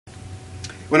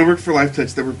When I worked for Life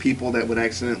Touch, there were people that would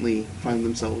accidentally find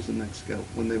themselves in Mexico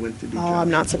when they went to do jobs. I'm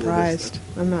not surprised.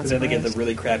 Then they get the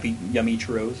really crappy, yummy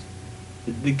churros.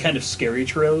 The kind of scary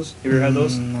churros. Have you ever had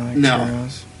those? No.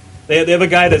 Churros. They have a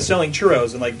guy that's selling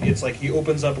churros, and it's like he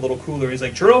opens up a little cooler. He's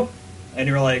like, churro? And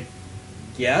you're like,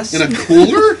 yes. In a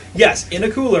cooler? Yes, in a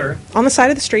cooler. On the side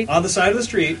of the street. On the side of the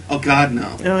street. Oh, God,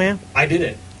 no. Oh, yeah. I did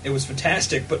it. It was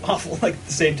fantastic, but awful. Like, at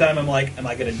the same time, I'm like, am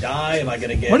I going to die? Am I going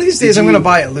to get... One of these days, I'm going to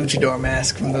buy a luchador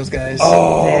mask from those guys.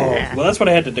 Oh, well, that's what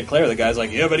I had to declare. The guy's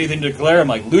like, you have anything to declare? I'm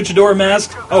like, luchador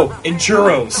mask? Oh, and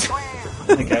churros.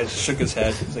 The guy shook his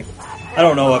head. He's like, I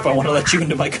don't know if I want to let you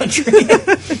into my country.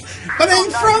 But I'm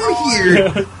from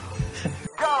here.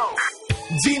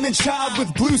 Demon child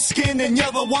with blue skin and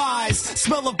yellow eyes.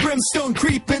 Smell of brimstone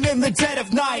creeping in the dead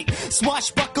of night.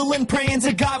 Swashbuckling, praying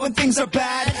to God when things are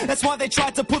bad. That's why they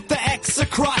tried to put the X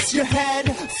across your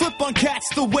head. Flip on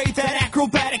cats the way that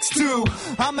acrobatics do.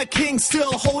 I'm a king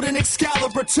still holding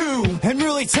Excalibur too. And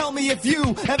really tell me if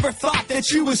you ever thought that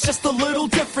you was just a little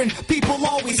different. People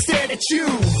always stared at you.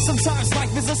 Sometimes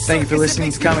life is a circus. Thank you for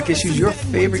listening to Comic Issues, your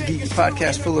favorite geeky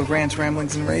podcast full of rants,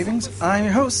 ramblings, and ravings. I'm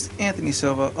your host, Anthony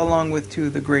Silva, along with two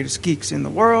of the greatest geeks in the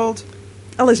world.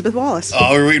 Elizabeth Wallace.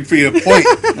 Oh, we're waiting for you to point.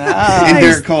 And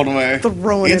Derek called away.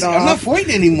 Throwing it off. I'm not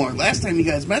pointing anymore. Last time you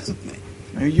guys messed with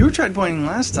me. You tried pointing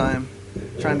last time,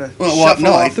 trying to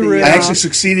I the, actually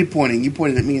succeeded pointing. You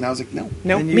pointed at me, and I was like, no.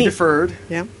 No, and you me. deferred.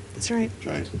 Yeah, that's right.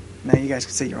 That's right. Now you guys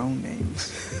can say your own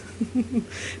names.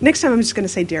 Next time I'm just going to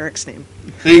say Derek's name.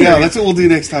 There you go. That's what we'll do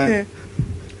next time. Yeah.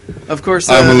 Of course,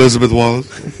 I'm Elizabeth Wallace.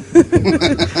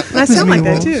 I sound like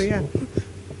that, too, yeah.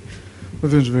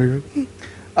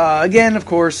 Again, of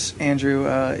course, Andrew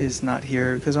is not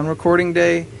here because on recording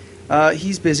day,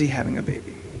 he's busy having a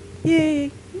baby.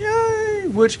 Yay. Yay!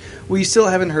 Which we still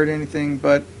haven't heard anything,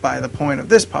 but by the point of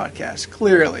this podcast,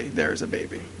 clearly there's a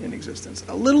baby in existence.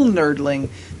 A little nerdling,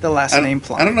 the last name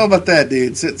Plum. I don't know about that,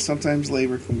 dude. Sometimes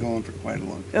labor can go on for quite a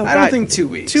long time. Oh, I don't think 2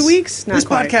 weeks. 2 weeks? Not this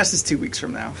quite. podcast is 2 weeks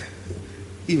from now.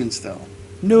 Even still.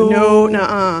 No,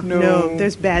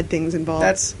 there's bad things involved.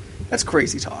 That's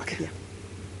crazy talk. Yeah.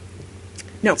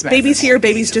 No, That's baby's madness. here,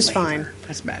 baby's just fine.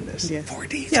 That's madness. Yeah. 4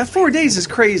 days. Yeah, 4 days is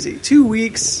crazy. 2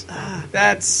 weeks,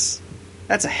 that's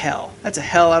a hell. That's a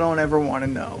hell I don't ever want to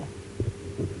know.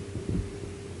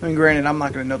 I mean, granted, I'm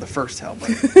not going to know the first hell, but,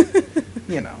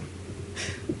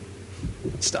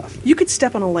 stuff. You could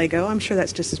step on a Lego. I'm sure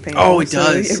that's just as painful. Oh, it So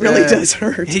does. it really does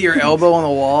hurt. Hit your elbow on the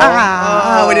wall.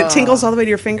 And it tingles all the way to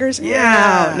your fingers?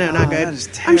 Yeah. No, not good. That is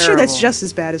I'm sure that's terrible. just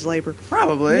as bad as labor.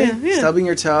 Probably. Yeah. Stubbing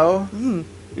your toe.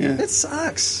 Yeah. It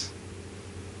sucks.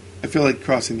 I feel like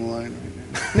crossing the line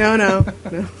right now. No.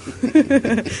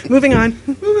 Moving on.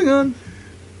 Moving on.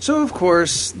 So, of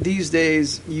course, these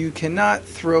days, you cannot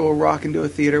throw a rock into a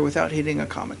theater without hitting a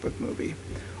comic book movie.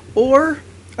 Or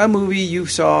a movie you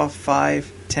saw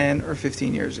 5, 10, or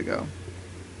 15 years ago.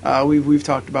 We've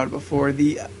talked about it before.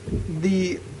 The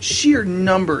sheer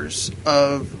numbers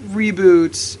of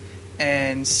reboots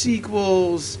and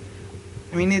sequels.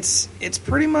 I mean, it's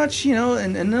pretty much,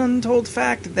 an untold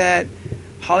fact that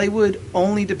Hollywood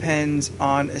only depends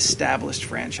on established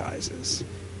franchises.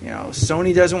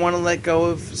 Sony doesn't want to let go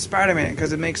of Spider-Man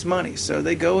because it makes money, so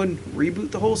they go and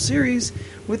reboot the whole series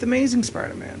with Amazing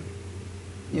Spider-Man.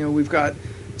 We've got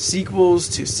sequels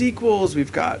to sequels,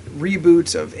 we've got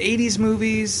reboots of 80s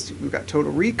movies, we've got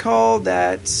Total Recall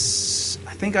that's,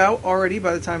 I think, out already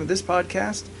by the time of this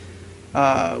podcast.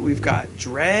 We've got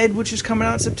Dredd, which is coming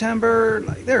out in September.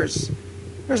 Like, there's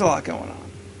a lot going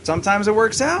on. Sometimes it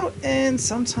works out, and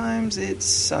sometimes it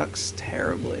sucks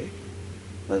terribly.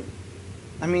 But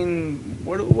I mean,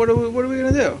 what are we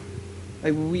gonna do?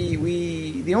 Like,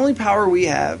 we the only power we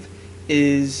have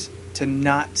is to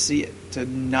not see it, to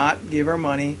not give our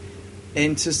money,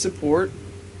 and to support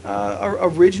our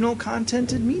original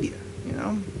contented media.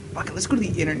 Fuck it, let's go to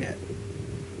the internet.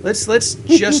 Let's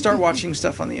just start watching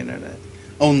stuff on the internet.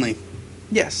 Only.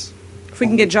 Yes. If we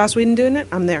can get Joss Whedon doing it,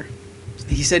 I'm there.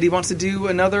 He said he wants to do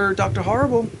another Dr.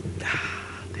 Horrible.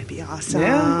 That'd be awesome.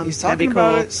 Yeah, he's talking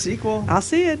about it. Sequel. I'll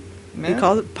see it. Yeah. He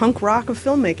calls it punk rock of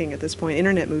filmmaking at this point,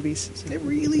 internet movies. It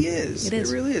really is. It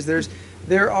is. It really is.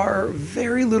 There are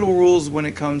very little rules when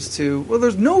it comes to... Well,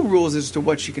 there's no rules as to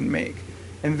what you can make.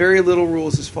 And very little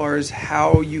rules as far as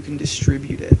how you can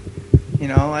distribute it.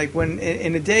 Like when...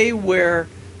 In a day where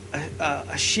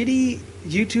a shitty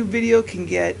YouTube video can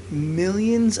get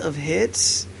millions of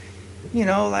hits,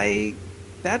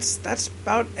 that's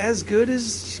about as good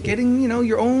as getting,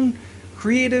 your own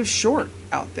creative short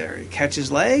out there. It catches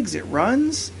legs, it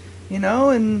runs,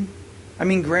 and I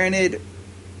mean, granted,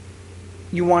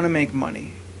 you want to make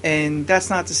money, and that's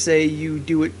not to say you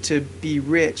do it to be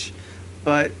rich,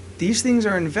 But these things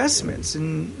are investments,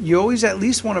 and you always at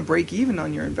least want to break even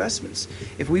on your investments.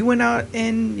 If we went out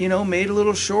and, made a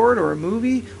little short or a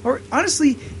movie, or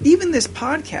honestly, even this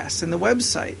podcast and the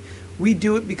website, we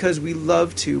do it because we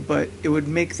love to, but it would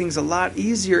make things a lot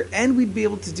easier, and we'd be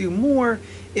able to do more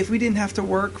if we didn't have to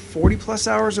work 40-plus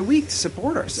hours a week to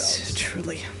support ourselves.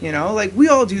 Truly. We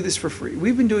all do this for free.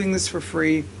 We've been doing this for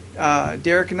free.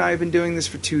 Derek and I have been doing this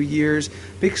for 2 years.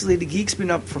 Pixelated Geek's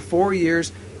been up for 4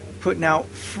 years, putting out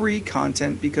free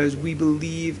content because we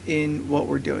believe in what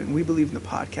we're doing. We believe in the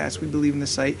podcast. We believe in the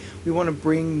site. We want to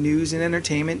bring news and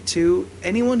entertainment to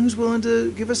anyone who's willing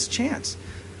to give us a chance.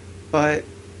 But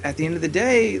at the end of the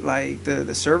day,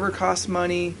 the server costs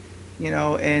money,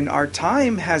 and our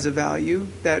time has a value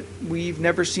that we've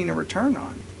never seen a return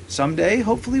on. Someday,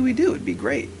 hopefully we do. It'd be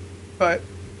great. But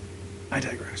I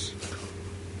digress.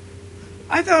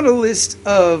 I found a list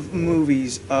of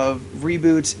movies of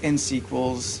reboots and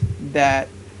sequels that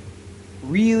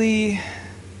really,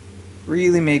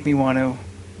 really make me want to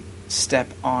step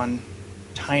on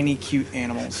tiny, cute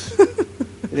animals.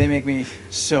 They make me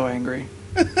so angry.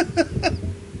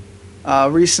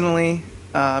 Recently,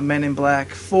 Men in Black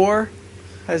 4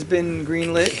 has been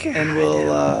greenlit and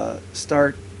will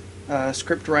start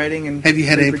script writing and Have you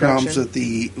had any pre-production.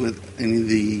 problems with any of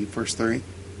the first three?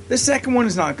 The second one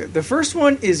is not good. The first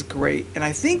one is great, and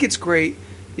I think it's great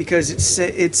because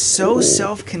it's so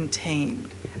self-contained.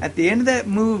 At the end of that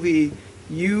movie,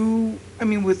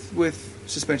 with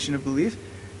suspension of belief,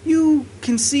 you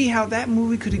can see how that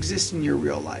movie could exist in your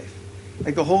real life.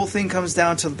 The whole thing comes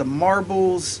down to the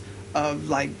marbles of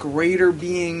greater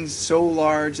beings so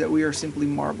large that we are simply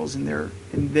marbles in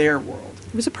their world.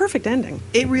 It was a perfect ending.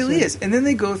 It really is. And then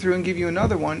they go through and give you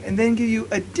another one, and then give you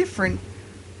a different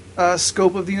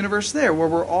scope of the universe there, where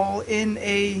we're all in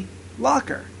a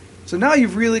locker. So now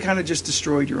you've really kind of just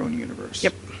destroyed your own universe.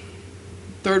 Yep.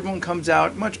 Third one comes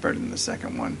out much better than the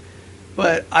second one,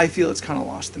 but I feel it's kind of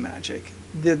lost the magic.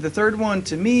 The third one,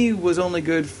 to me, was only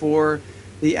good for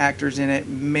the actors in it,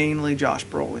 mainly Josh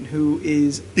Brolin, who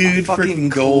is Dude, a fucking freaking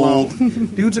gold. clone.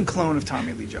 Dude's a clone of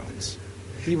Tommy Lee Jones.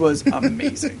 He was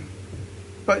amazing.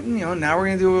 But, now we're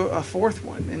going to do a fourth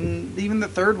one. And even the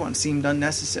third one seemed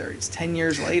unnecessary. It's 10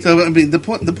 years later. So,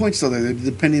 the point's still there. They're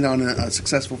depending on a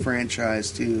successful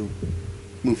franchise to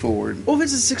move forward. Well, if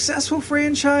it's a successful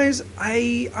franchise,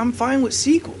 I'm fine with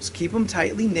sequels. Keep them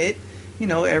tightly knit.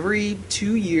 Every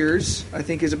 2 years, I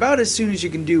think, is about as soon as you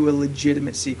can do a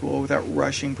legitimate sequel without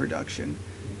rushing production.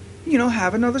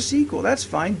 Have another sequel. That's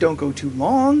fine. Don't go too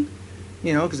long.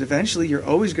 Because eventually you're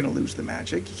always going to lose the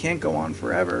magic. You can't go on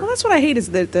forever. Well, that's what I hate is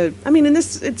that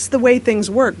it's the way things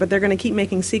work, but they're going to keep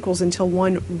making sequels until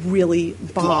one really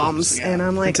bombs. Yeah. And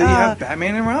I'm like, Until you have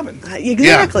Batman and Robin.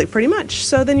 exactly, pretty much.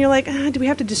 So then you're like, do we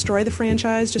have to destroy the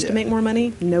franchise just to make more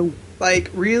money? No.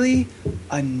 Really?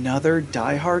 Another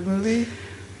Die Hard movie?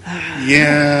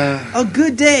 Yeah. A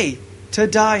Good Day to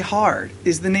Die Hard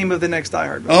is the name of the next Die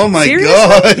Hard movie. Oh my Seriously?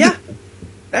 god. Yeah.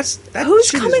 That Who's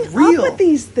shit coming is real. up with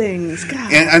these things?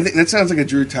 God, And I think that sounds like a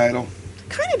Drew title.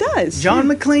 kind of does. John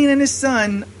McClane and his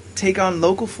son take on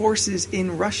local forces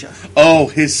in Russia. Oh,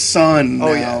 his son now,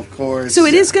 Oh, yeah. of course. So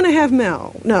it is going to have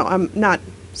Mel. No, I'm not.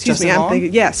 Excuse Justin me. I'm Long?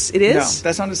 thinking. Yes, it is. No,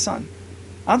 that's not his son.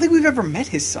 I don't think we've ever met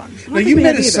his son. No, think you we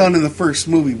met have his either. son in the first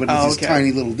movie, but Oh, he's this okay.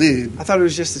 tiny little dude. I thought it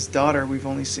was just his daughter we've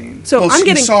only seen. So I'm you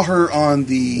getting. saw her on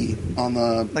the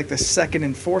Like the second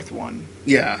and fourth one.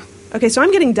 yeah. Okay, so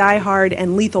I'm getting Die Hard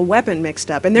and Lethal Weapon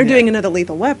mixed up, and they're Yeah. doing another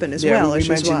Lethal Weapon as well. we which is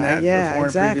mentioned why. that Yeah, before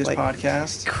exactly. in a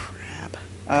previous podcast. Crap.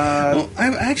 Well, I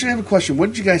actually have a question. What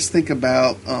did you guys think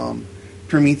about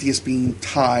Prometheus being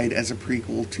tied as a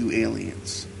prequel to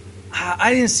Aliens?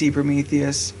 I didn't see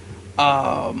Prometheus.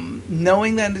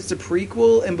 Knowing that it's a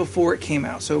prequel and before it came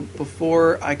out, so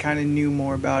before I kind of knew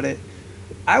more about it,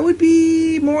 I would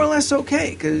be more or less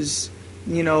okay because,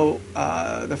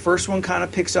 the first one kind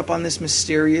of picks up on this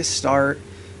mysterious start.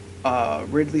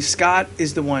 Ridley Scott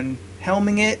is the one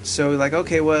helming it, so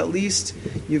okay, well, at least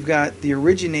you've got the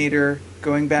originator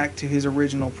going back to his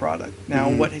original product. Now,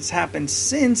 what has happened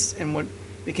since and what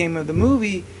became of the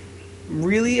movie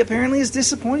really apparently is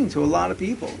disappointing to a lot of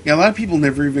people. Yeah, a lot of people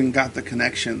never even got the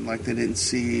connection. Like, they didn't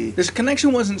see... This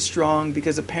connection wasn't strong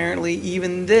because apparently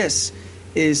even this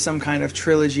is some kind of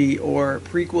trilogy or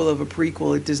prequel of a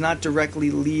prequel. It does not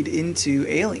directly lead into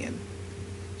Alien.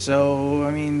 So,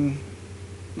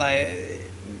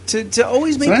 to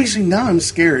always make So these... actually, now I'm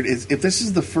scared. If this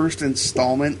is the first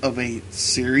installment of a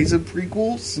series of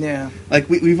prequels, Yeah.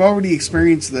 We've already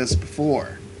experienced this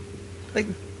before.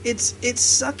 It's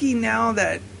sucky now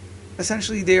that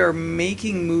essentially they are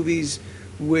making movies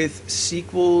with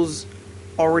sequels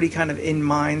already kind of in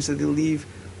mind, so they leave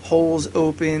holes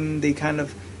open. They kind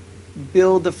of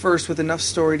build the first with enough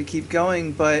story to keep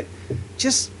going, but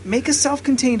just make a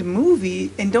self-contained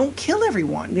movie and don't kill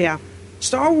everyone. Yeah.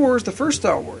 Star Wars, the first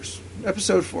Star Wars,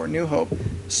 Episode 4, New Hope,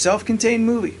 self-contained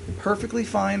movie, perfectly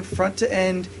fine, front to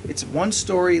end. It's one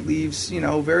story, it leaves,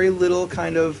 very little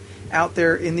kind of out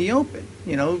there in the open.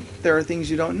 There are things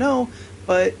you don't know,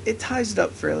 but it ties it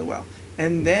up fairly well.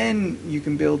 And then you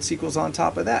can build sequels on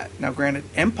top of that. Now, granted,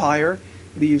 Empire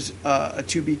leaves a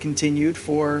to be continued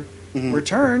for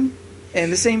Return,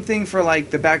 and the same thing for like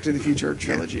the Back to the Future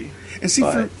trilogy. Yeah. And see,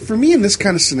 for me in this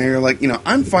kind of scenario,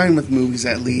 I'm fine with movies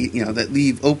that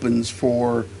leave opens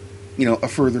for a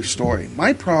further story.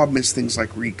 My problem is things like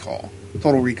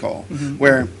Total Recall,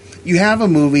 where you have a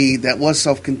movie that was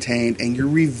self-contained and you're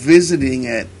revisiting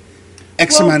it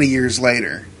X amount of years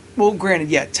later. Well, granted,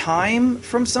 yeah, time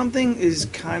from something is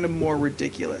kind of more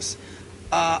ridiculous.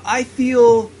 I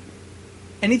feel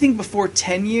anything before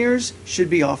 10 years should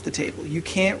be off the table. You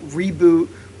can't reboot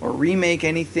or remake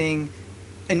anything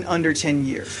in under 10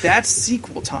 years. That's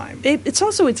sequel time.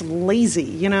 It's lazy,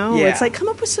 Yeah. It's like, come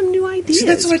up with some new ideas. See,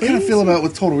 that's what I kind of feel about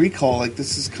with Total Recall. Like,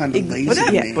 this is kind of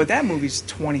lazy. But that movie's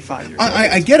 25 years old.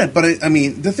 I get it, but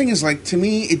the thing is, to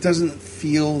me, it doesn't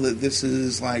feel that this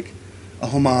is like a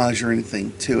homage or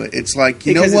anything to it. It's like,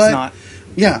 because know what? It's not.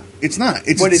 Yeah, it's not.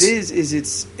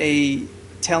 It's a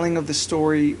telling of the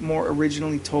story more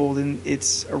originally told in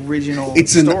its original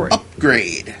It's story. an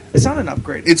upgrade. It's not an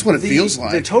upgrade. It's what it feels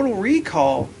like. The Total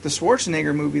Recall, the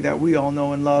Schwarzenegger movie that we all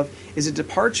know and love, is a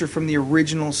departure from the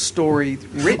original story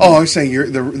written. Oh, I was saying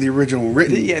the original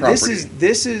written property.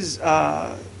 This is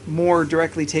more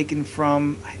directly taken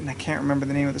from, and I can't remember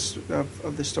the name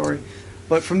of the story,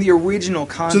 but from the original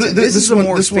content. So this is a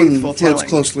more faithful floats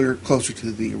telling. closer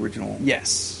to the original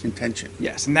intention.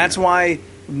 Yes, and that's why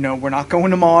we're not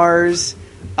going to Mars.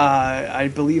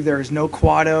 I believe there is no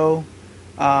Quado,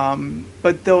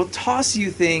 but they'll toss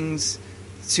you things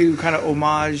to kind of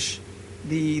homage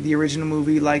the original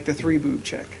movie, like the 3 boob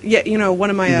chick. Yeah, one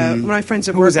of my friends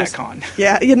at Who work was that con?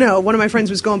 Yeah, one of my friends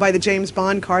was going by the James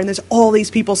Bond car, and there's all these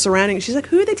people surrounding. She's like,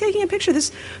 "Who are they taking a picture?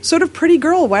 This sort of pretty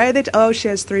girl. Why are they? Oh, she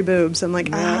has 3 boobs." I'm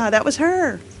like, that was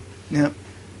her. Yeah,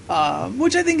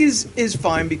 which I think is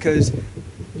fine because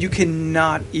you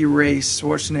cannot erase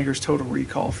Schwarzenegger's Total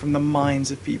Recall from the minds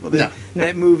of people.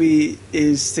 That movie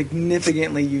is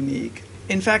significantly unique.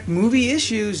 In fact, Movie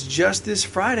Issues just this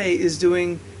Friday is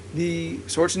doing the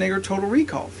Schwarzenegger Total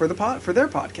Recall for their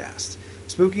podcast.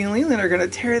 Spooky and Leland are going to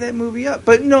tear that movie up.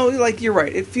 But no, you're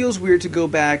right. It feels weird to go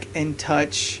back and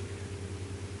touch.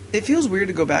 It feels weird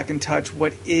to go back and touch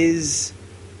what is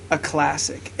a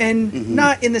classic, and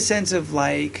not in the sense of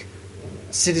like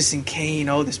Citizen Kane.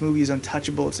 Oh, this movie is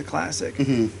untouchable. It's a classic.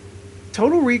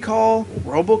 Total Recall,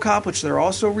 RoboCop, which they're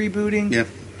also rebooting. Yeah.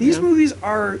 These movies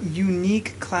are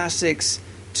unique classics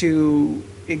to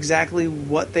exactly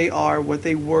what they are, what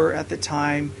they were at the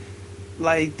time.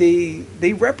 Like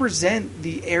they represent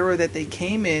the era that they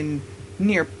came in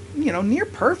near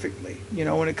perfectly.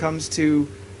 When it comes to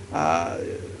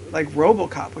like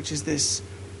RoboCop, which is this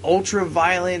ultra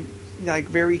violent, like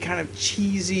very kind of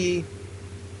cheesy.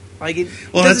 Like it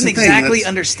doesn't exactly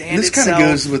understand this itself. This kind of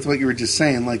goes with what you were just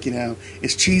saying. Like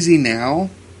it's cheesy now,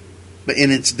 but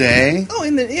in its day,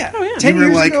 10 you were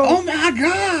years like, ago, oh my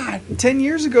god! 10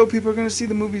 years ago, people are going to see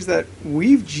the movies that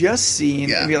we've just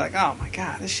seen and be like, oh my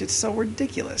god, this shit's so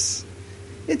ridiculous.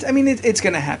 It's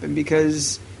going to happen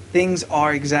because things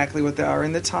are exactly what they are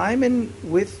in the time, and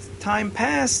with time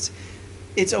past,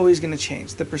 it's always going to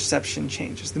change. The perception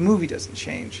changes. The movie doesn't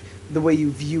change. The way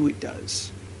you view it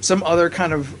does. Some other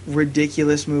kind of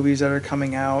ridiculous movies that are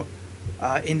coming out.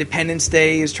 Independence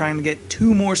Day is trying to get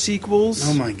 2 more sequels.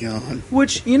 Oh my god.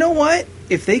 Which, you know what?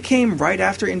 If they came right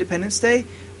after Independence Day,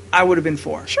 I would have been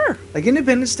for. Sure. Like,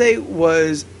 Independence Day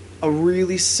was a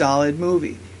really solid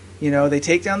movie. They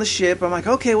take down the ship. I'm like,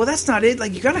 okay, well, that's not it.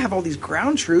 Like, you got to have all these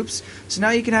ground troops. So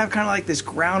now you can have kind of like this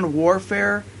ground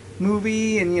warfare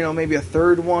movie, and, maybe a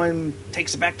third one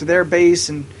takes it back to their base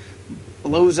and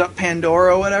blows up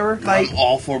Pandora or whatever. I'm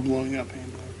all for blowing up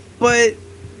Pandora. But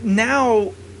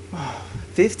now,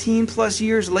 15 plus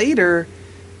years later,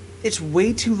 it's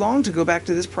way too long to go back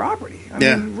to this property. I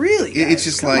mean, really, guys, it's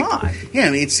just come like, on.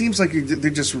 it seems like they're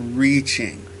just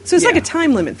reaching. So it's like a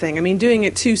time limit thing. I mean, doing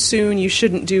it too soon, you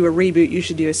shouldn't do a reboot. You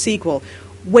should do a sequel.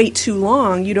 Wait too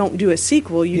long, you don't do a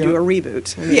sequel. You do a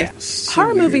reboot. I mean,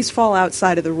 horror movies fall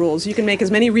outside of the rules. You can make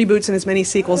as many reboots and as many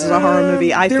sequels as a horror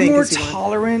movie. I think they're more as you want.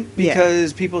 tolerant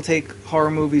because people take horror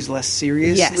movies less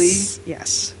seriously.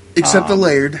 Yes. Except the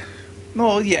layered.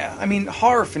 Well, yeah. I mean,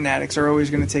 horror fanatics are always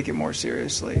going to take it more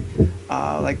seriously.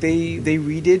 Like they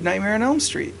redid Nightmare on Elm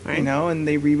Street, Right. you know, and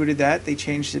they rebooted that. They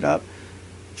changed it up.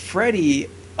 Freddy,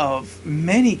 of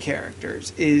many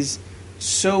characters, is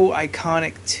so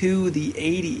iconic to the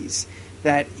 80s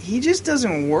that he just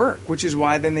doesn't work, which is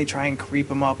why then they try and creep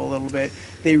him up a little bit.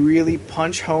 They really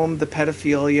punch home the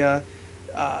pedophilia.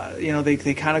 You know, they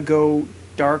kind of go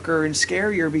darker and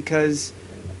scarier because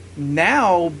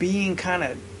now being kind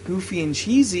of goofy and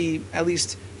cheesy, at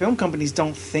least film companies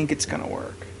don't think it's going to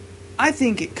work. I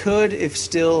think it could if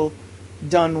still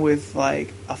done with,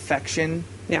 like, affection.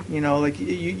 Yeah. You know, like,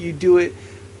 you do it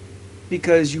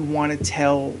because you want to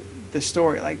tell the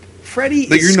story. Like, Freddy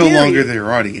But is you're no scary. longer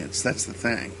their audience. That's the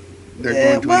thing. They're Yeah,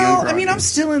 going to a well, younger I mean, I'm audience.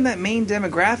 still in that main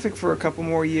demographic for a couple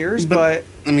more years, but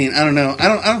I mean, I don't know. I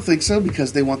don't think so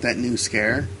because they want that new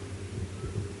scare.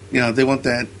 You know, they want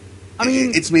that. I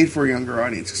mean- it's made for a younger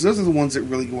audience because those are the ones that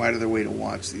really go out of their way to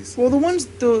watch these. well,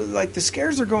 the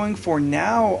scares they're going for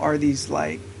now are these,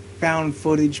 like, found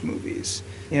footage movies.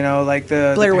 You know, like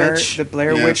the Blair Witch. The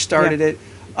Blair Yeah. Witch started Yeah. it.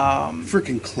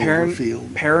 Freaking Cloverfield.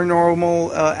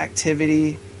 Paranormal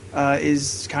Activity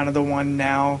is kind of the one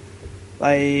now.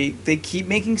 Like, they keep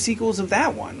making sequels of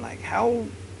that one. Like, how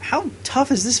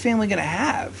tough is this family going to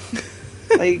have?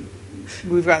 Like,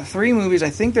 we've got 3 movies. I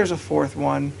think there's a 4th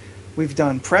one. We've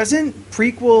done present,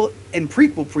 prequel, and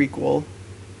prequel,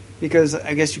 because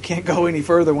I guess you can't go any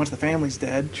further once the family's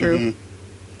dead. True. Mhm.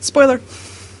 Spoiler.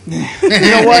 You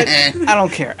know what? I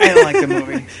don't care. I don't like the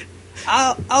movie.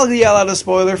 I'll yell out a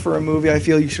spoiler for a movie I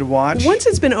feel you should watch. Once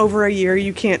it's been over a year,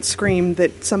 you can't scream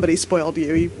that somebody spoiled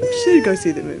you. You should go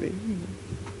see the movie.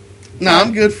 No,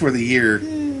 I'm good for the year.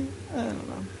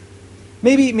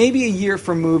 Maybe a year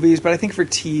for movies, but I think for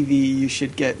TV you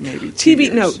should get maybe 2 TV,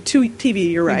 years. no,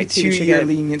 TV. You're right. Maybe TV should 2-year get it.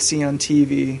 leniency on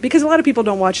TV. Because a lot of people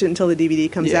don't watch it until the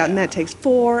DVD comes out, and Yeah. that takes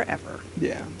forever.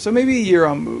 Yeah, so maybe a year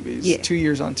on movies, Yeah. 2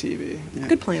 years on TV.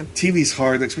 Good plan. TV's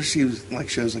hard, especially with, like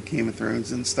shows like Game of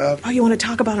Thrones and stuff. Oh, you want to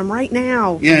talk about them right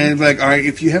now? Yeah, and like, all right,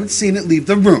 if you haven't seen it, leave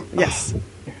the room. Yes.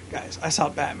 Guys, I saw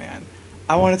Batman.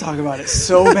 I want to talk about it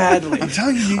so badly. I'm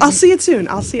telling you, I'll see it soon.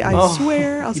 I Oh.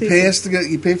 swear, I'll see you it pay soon. us to go.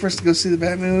 You pay for us to go see the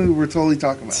Batman movie. We're totally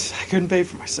talking about it. I couldn't pay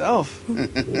for myself.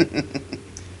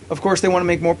 Of course, they want to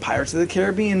make more Pirates of the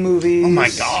Caribbean movies. Oh my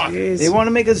god! Jeez. They want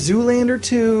to make a Zoolander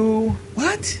 2.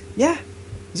 What? Yeah,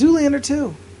 Zoolander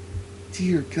 2.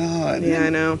 Dear God! Yeah, I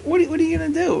know. What are you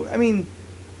gonna do? I mean,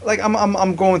 like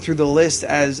I'm going through the list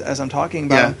as I'm talking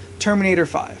about. Yeah. Terminator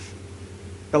 5.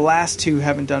 The last 2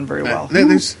 haven't done very well.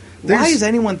 There's Why is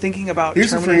anyone thinking about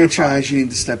Here's a Terminator franchise 5? you need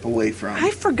to step away from.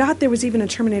 I forgot there was even a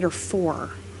Terminator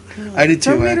 4. I did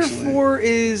too, Terminator actually. 4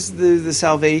 is the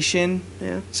salvation.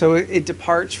 Yeah. So it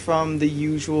departs from the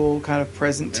usual kind of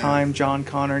present time John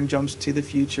Connor and jumps to the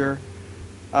future.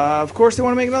 Of course, they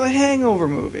want to make another Hangover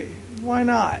movie. Why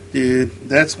not? Dude,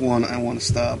 that's one I want to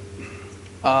stop.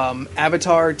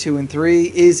 Avatar 2 and 3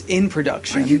 is in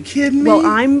production. Are you kidding me? Well,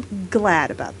 I'm glad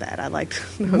about that. I liked.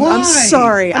 Why? I'm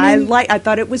sorry. I mean- I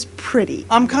thought it was pretty.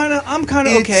 I'm kind of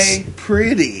it's okay.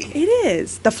 pretty. It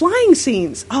is the flying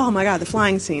scenes. Oh my god, the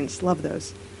flying scenes. Love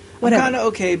those. I'm Whatever. kind of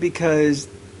okay because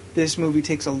this movie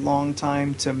takes a long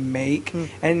time to make,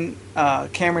 and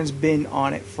Cameron's been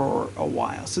on it for a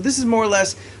while. So this is more or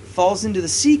less falls into the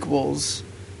sequels,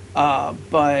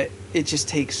 but it just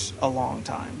takes a long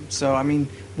time. So I mean,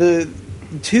 the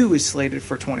 2 is slated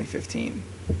for 2015.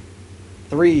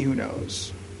 3, who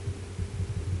knows?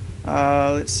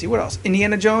 Let's see what else.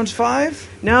 Indiana Jones 5.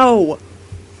 No,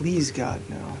 Please God,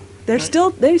 no.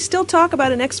 they still talk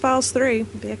about an X-Files 3,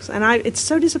 and it's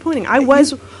so disappointing. I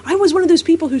was one of those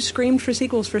people who screamed for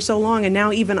sequels for so long, and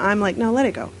now even I'm like, no, let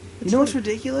it go. You know what's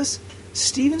ridiculous?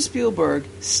 Steven Spielberg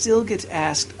still gets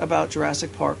asked about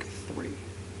Jurassic Park 3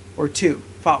 or 2,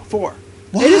 4.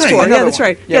 Why? It is 4. Another Yeah, that's one.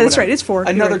 right. Yeah, that's whatever. right. It's 4. You're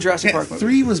Another right. Jurassic Yeah, Park movie.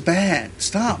 3 was bad.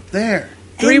 Stop there.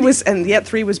 3 And- was, and yet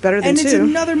 3 was better than and 2. it's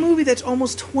another movie that's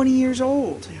almost 20 years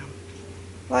old. Yeah.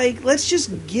 Like, let's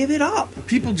just give it up.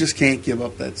 People just can't give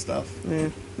up that stuff. Yeah.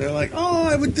 They're like, oh,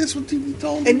 I would. This what you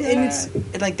told me. And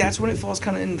and like that's when it falls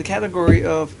kind of in the category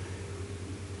of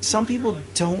some people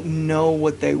don't know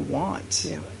what they want.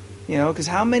 Yeah. You know, because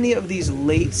how many of these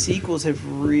late sequels have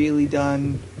really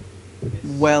done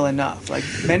well enough? Like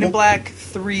Men in Black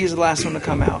 3 is the last one to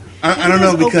come out. I don't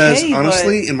know It was because okay,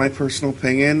 honestly, in my personal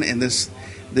opinion, and this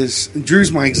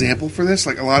Drew's my example for this.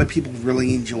 Like a lot of people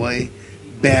really enjoy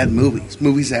bad movies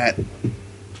that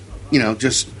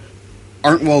just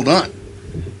aren't well done.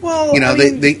 Well, You know, I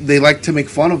mean, they like to make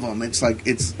fun of them. It's like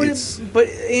but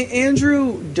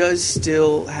Andrew does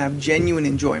still have genuine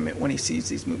enjoyment when he sees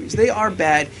these movies. They are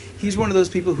bad. He's one of those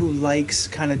people who likes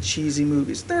kind of cheesy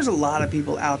movies. There's a lot of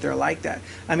people out there like that.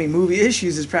 I mean, Movie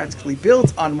Issues is practically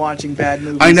built on watching bad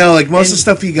movies. I know, like most of the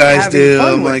stuff you guys having do.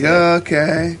 fun I'm with like, it.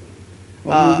 okay,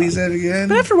 what movie is that again?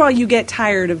 But after a while, you get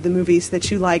tired of the movies that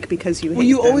you like because you hate Well,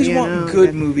 you them, always you want know?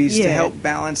 good movies to Yeah. help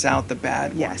balance out the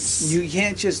bad Yes. ones. You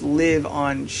can't just live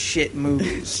on shit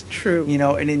movies. True. You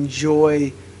know, and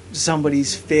enjoy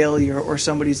somebody's failure or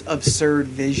somebody's absurd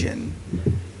vision.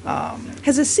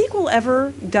 Has a sequel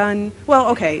ever done well?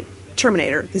 Okay,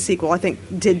 Terminator, the sequel, I think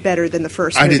did better than the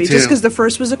first I movie, did just too. because the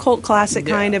first was a cult classic,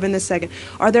 Yeah. kind of, and the second.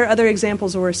 Are there other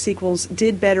examples where sequels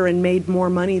did better and made more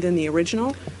money than the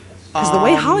original? Because the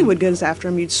way Hollywood goes after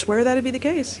them, you'd swear that'd be the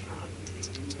case.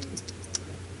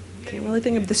 Can't really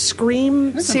think of the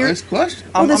Scream That's a series. nice question.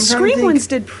 Well, the I'm trying to Scream think. ones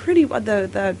did pretty well.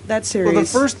 That series. Well, the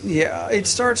first, yeah, it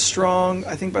starts strong.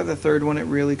 I think by the third one, it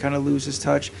really kind of loses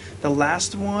touch. The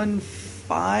last one,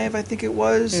 5, I think it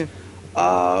was,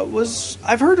 was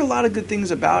I've heard a lot of good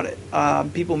things about it.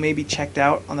 People maybe checked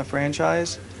out on the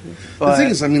franchise. But The thing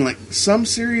is, I mean, like some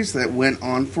series that went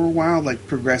on for a while, like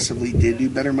progressively did do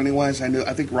better money wise. I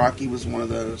think Rocky was one of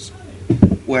those,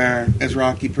 where as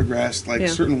Rocky progressed, like Yeah.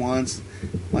 certain ones,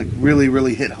 like really,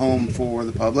 really hit home for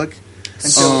the public.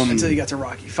 until you got to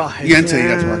Rocky 5. Yeah, until you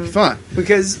got to Yeah. Rocky 5.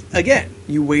 Because again,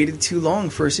 you waited too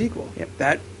long for a sequel.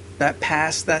 Yep. That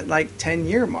passed that like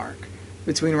 10-year mark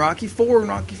between Rocky 4 and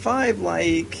Rocky 5.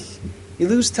 Like you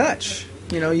lose touch.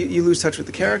 You know, you lose touch with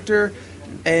the character,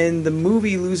 and the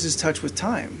movie loses touch with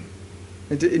time.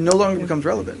 It no longer becomes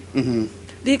relevant.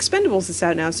 The Expendables is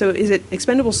out now. So is it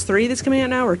Expendables 3 that's coming out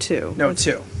now, or 2? No,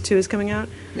 2. 2 is coming out.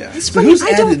 Yeah. It's So funny. who's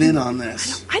I don't. added in on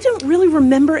this? I don't really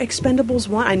remember Expendables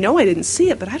 1. I know I didn't see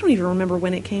it, but I don't even remember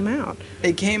when it came out.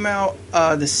 It came out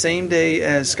the same day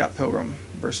as Scott Pilgrim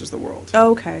versus the World.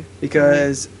 Oh, okay.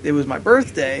 Because it was my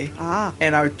birthday, Ah.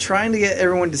 and I was trying to get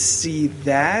everyone to see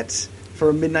that for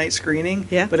a midnight screening.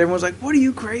 Yeah. But everyone's like, "What are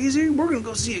you, crazy? We're gonna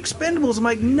go see Expendables." I'm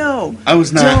like, "No, I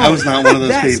was not- don't. I was not one of those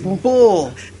That's people.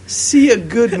 bull. See a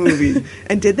good movie."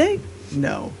 And did they?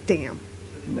 No, Damn.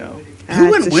 no. Who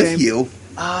That's went a with shame. you?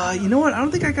 You know what? I don't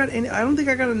think I got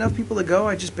enough people to go.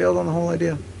 I just bailed on the whole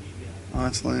idea. Oh,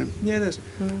 that's lame. Yeah, it is.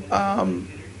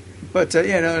 But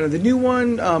yeah, no, the new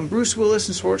one, Bruce Willis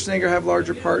and Schwarzenegger have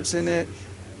larger parts in it.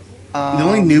 The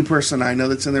only new person I know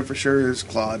that's in there for sure is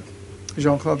Claude.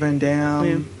 Jean-Claude Van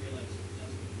Damme.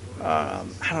 I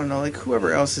don't know, like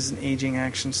whoever else is an aging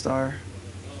action star.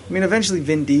 I mean, eventually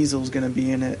Vin Diesel's going to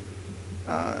be in it.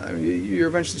 I mean, you're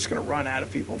eventually just going to run out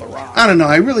of people to rock. I don't know.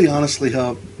 I really honestly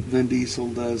hope Vin Diesel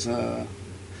does.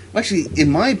 Actually, in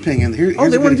my opinion, here's Oh, they a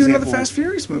good want to do another example. Fast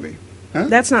Furious movie.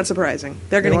 That's not surprising.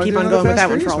 They're going to keep on going with that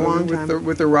one for a long time.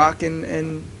 With The Rock and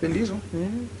Vin Diesel.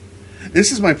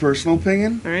 This is my personal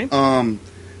opinion. All right.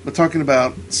 But talking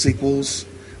about sequels,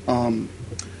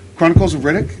 Chronicles of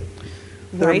Riddick.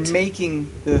 They're Right. making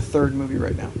the third movie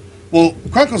right now. Well,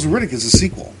 Chronicles of Riddick is a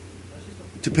sequel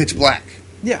to Pitch Black.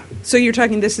 Yeah. So you're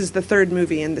talking this is the third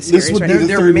movie in the series, This would right? be the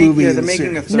They're third making- movie. yeah, in they're the making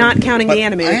series. a third. Not counting But the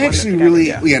animated I one. actually that really,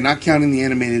 happened. yeah, not counting the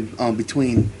animated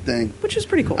between thing. Which was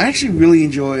pretty cool. I actually really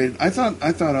enjoyed. I thought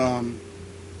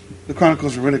the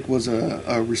Chronicles of Riddick was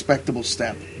a respectable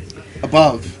step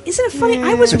above. Isn't it funny?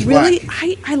 I was Pitch really,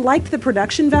 Black. I liked the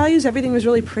production values. Everything was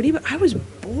really pretty, but I was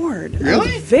bored. I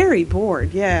Really? was very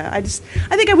bored. Yeah, I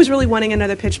think I was really wanting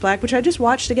another Pitch Black, which I just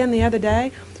watched again the other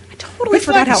day. I totally Pitch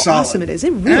forgot Black how is solid. awesome it is.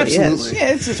 It really is. Absolutely. Yeah,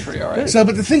 it's pretty alright. So,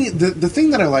 but the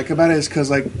thing that I like about it is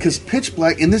because Pitch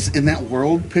Black in that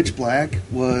world, Pitch Black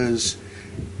was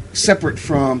separate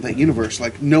from that universe.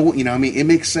 Like I mean, it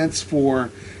makes sense for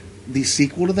the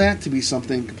sequel to that to be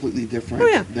something completely different. Oh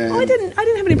yeah. Than, I didn't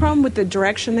have any problem with the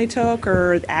direction they took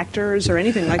or actors or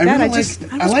anything like I that. really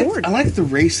I was bored. I liked the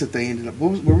race that they ended up.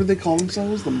 What were they call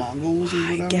themselves? The Mongols or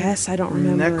whatever. I guess I don't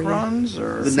remember. Necrons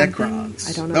or The something. Necrons.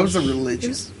 I don't know. That was the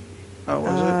religion. oh, was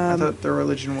it? I thought their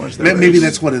religion was their Maybe race.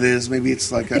 that's what it is. Maybe it's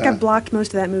like. I think I blocked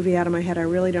most of that movie out of my head. I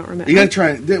really don't remember. You gotta try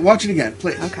it. Watch it again,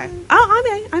 please. Okay. Oh,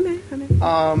 I may.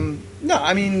 No,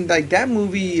 I mean, like, that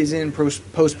movie is in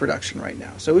post-production right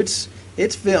now. So it's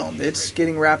filmed. It's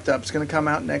getting wrapped up. It's going to come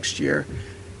out next year.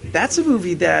 That's a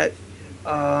movie that,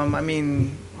 I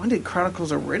mean, when did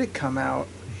Chronicles of Riddick come out?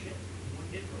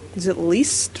 Is it at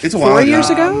least It's a 4 while ago. years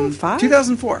ago? 5?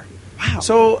 2004. Wow.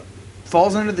 So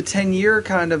falls under the 10-year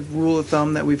kind of rule of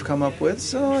thumb that we've come up with.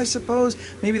 So I suppose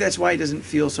maybe that's why it doesn't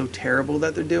feel so terrible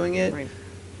that they're doing it. Right.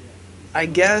 I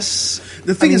guess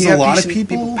The thing is, you a have lot of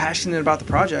people people passionate about the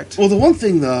project. Well, the one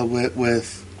thing though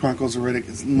with Chronicles of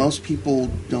Riddick, most people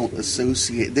don't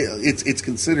associate. It's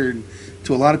considered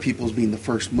to a lot of people as being the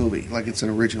first movie, like it's an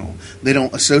original. They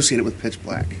don't associate it with Pitch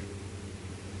Black.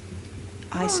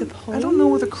 I suppose. I don't know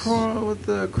what the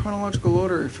chronological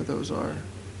order for those are.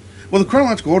 Well, the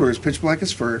chronological order is Pitch Black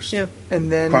is first. Yeah.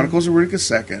 And then Chronicles of Riddick is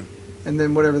second. And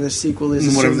then whatever the sequel is.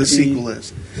 And whatever the sequel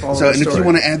is. So, and if you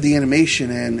want to add the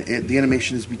animation in, the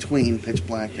animation is between Pitch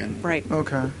Black and... Right.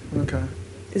 Okay.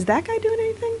 Is that guy doing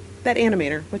anything? That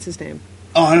animator. What's his name?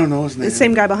 Oh, I don't know his name. The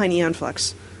same guy behind Eon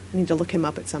Flux. I need to look him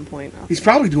up at some point. He's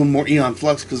probably doing more Eon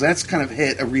Flux because that's kind of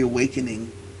hit a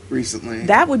reawakening recently.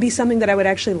 That would be something that I would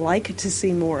actually like to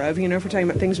see more of. You know, if we're talking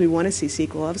about things we want to see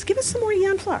sequel of, give us some more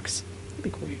Eon Flux. That'd be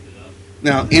cool.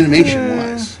 Now,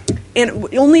 animation-wise...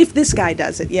 And only if this guy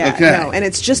does it, yeah. Okay. No, and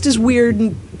it's just as weird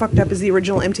and fucked up as the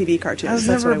original MTV cartoon. I was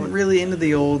never really into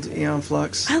the old Eon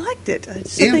Flux. I liked it.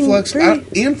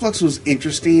 Eon Flux was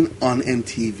interesting on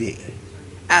MTV.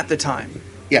 At the time.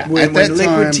 Yeah, when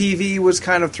Liquid TV was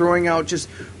kind of throwing out just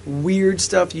weird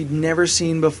stuff you'd never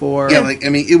seen before. Yeah,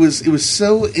 it was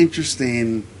so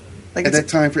interesting at that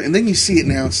time. And then you see it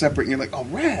now separate, and you're like, oh,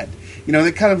 rad. You know,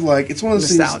 they kind of like, it's one of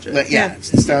those nostalgia. Things.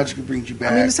 It's nostalgic. It brings you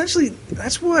back. I mean, essentially,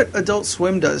 that's what Adult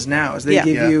Swim does now. Is they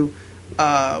give you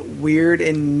weird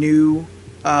and new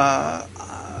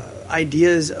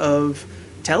ideas of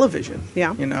television.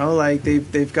 Yeah, you know, like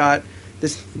they've got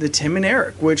the Tim and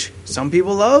Eric, which some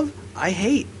people love. I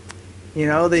hate. You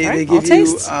know, they give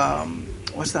you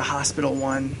what's the hospital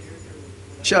one?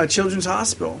 Children's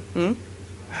Hospital. Hmm?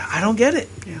 I don't get it.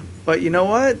 Yeah, but you know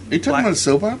what? Are you talking about a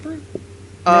soap opera?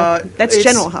 That's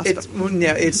General Hospital.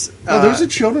 It's there's a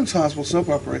children's hospital soap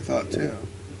opera, I thought, too.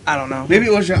 I don't know. Maybe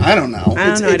it was I don't know. I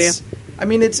have no idea. I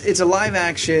mean, it's a live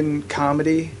action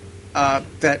comedy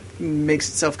that makes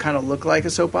itself kind of look like a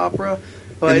soap opera,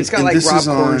 but it's got like Rob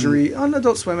Corddry on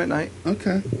Adult Swim at night.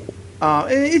 Okay.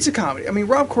 It's a comedy. I mean,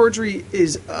 Rob Corddry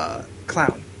is a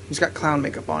clown. He's got clown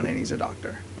makeup on and he's a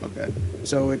doctor. Okay.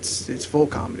 So it's full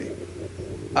comedy.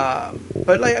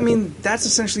 But that's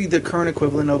essentially the current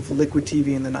equivalent of Liquid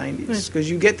TV in the 90s, because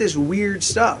you get this weird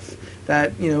stuff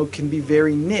that can be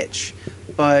very niche.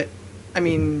 But I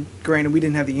mean, granted, we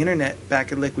didn't have the internet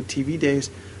back in Liquid TV days,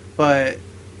 but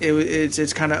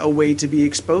it's kind of a way to be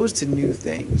exposed to new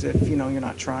things if you're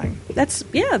not trying.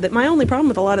 That my only problem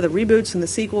with a lot of the reboots and the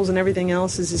sequels and everything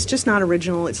else is it's just not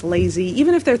original. It's lazy.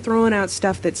 Even if they're throwing out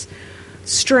stuff that's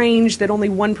strange that only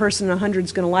one person in 100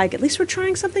 is going to like, at least we're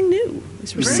trying something new. At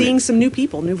least we're seeing some new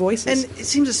people, new voices. And it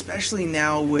seems especially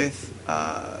now with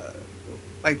the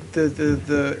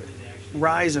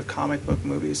rise of comic book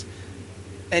movies,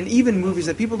 and even movies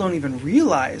that people don't even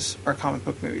realize are comic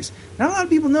book movies. Not a lot of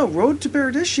people know Road to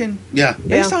Perdition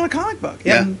based on a comic book.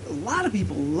 Yeah. And a lot of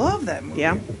people love that movie.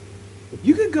 Yeah.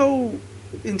 You could go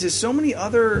into so many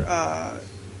other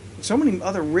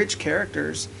rich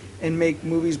characters and make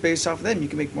movies based off of them. You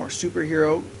can make more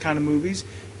superhero kind of movies.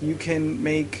 You can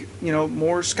make,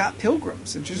 more Scott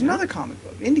Pilgrims, which is another comic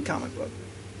book, indie comic book.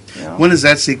 When is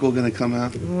that sequel going to come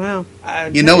out? Wow.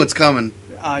 It's coming.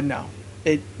 No.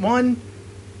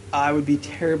 I would be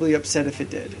terribly upset if it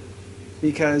did.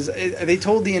 Because they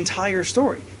told the entire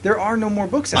story. There are no more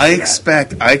books after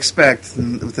that. I expect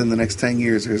within the next 10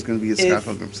 years there's going to be a Scott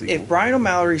Pilgrim sequel. If Brian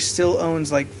O'Malley still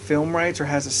owns film rights or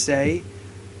has a say,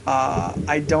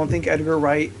 I don't think Edgar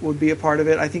Wright would be a part of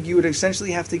it. I think you would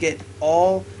essentially have to get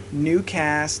all new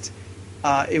cast.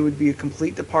 It would be a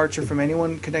complete departure from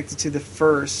anyone connected to the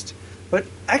first. But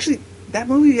actually, that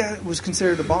movie was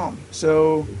considered a bomb.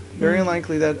 So very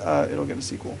unlikely that it'll get a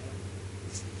sequel.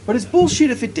 But it's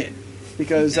bullshit if it did.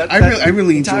 Because I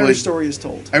really entire enjoyed, story is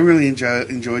told. I really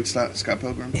enjoyed Scott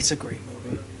Pilgrim. It's a great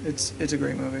movie. It's a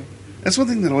great movie. That's one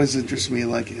thing that always interests me.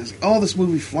 This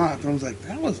movie flopped. And I was like,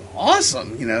 that was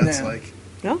awesome. It's like...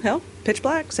 Oh, hell. Pitch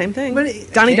Black, same thing. But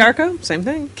Donnie Darko, same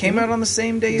thing. Came out on the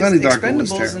same day as Donnie Darko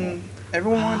Expendables, and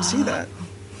everyone wanted to see that.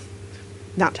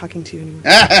 Not talking to you anymore.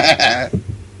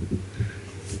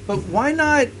 But why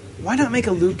not make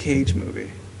a Luke Cage movie?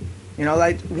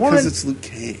 Because it's Luke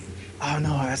Cage. Oh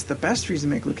no, that's the best reason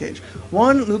to make Luke Cage.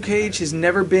 One, Luke Cage has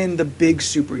never been the big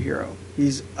superhero.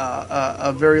 He's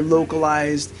a very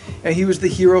localized, and he was the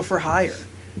hero for hire.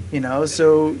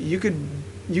 So you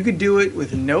could do it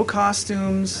with no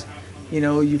costumes.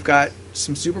 You've got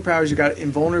some superpowers. You've got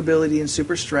invulnerability and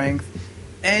super strength,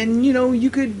 and you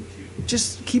could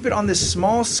just keep it on this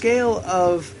small scale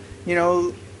of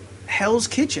Hell's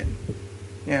Kitchen.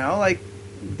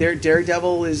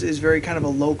 Daredevil is very kind of a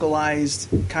localized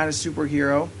kind of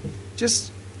superhero.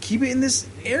 Just keep it in this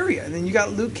area. And then you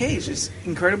got Luke Cage, this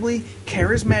incredibly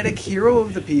charismatic hero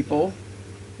of the people,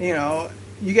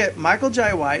 you get Michael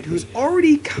Jai White, who's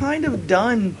already kind of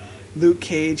done Luke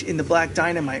Cage in the Black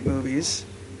Dynamite movies.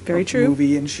 Very true.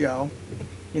 Movie and show.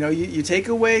 You know, you take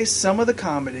away some of the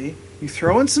comedy, you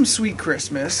throw in some Sweet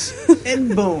Christmas,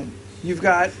 and boom, you've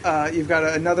got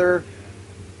another.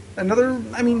 I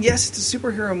mean, yes, it's a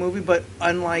superhero movie, but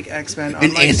unlike X-Men,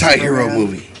 An anti-hero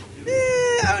movie.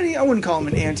 I wouldn't call him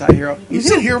an anti-hero. You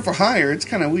said hero for hire. It's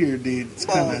kind of weird, dude. It's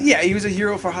Well, kinda... yeah, he was a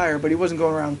hero for hire, but he wasn't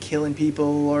going around killing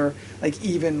people or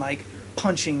even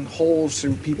punching holes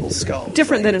through people's skulls.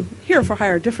 Different Like, than a hero for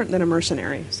hire, different than a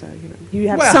mercenary. So you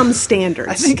have Well, some standards.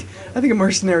 I think a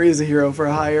mercenary is a hero for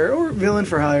hire or villain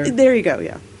for hire. There you go.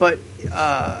 Yeah. But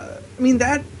I mean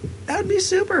that would be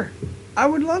super. I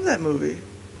would love that movie.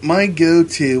 My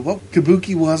go-to,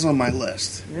 Kabuki was on my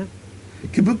list. Yeah.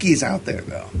 Kabuki's out there,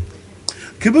 though.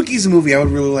 Kabuki's a movie I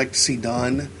would really like to see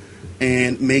done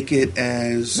and make it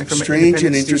as Like from an strange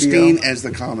and independent interesting studio. as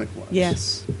the comic was.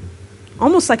 Yes.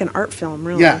 Almost like an art film,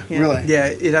 really. Yeah, really. Yeah,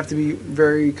 it'd have to be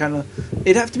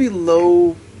it'd have to be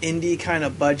low indie kind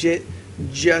of budget,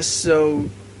 just so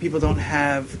people don't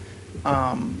have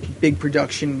big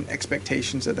production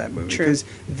expectations of that movie. True. Because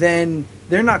then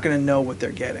they're not going to know what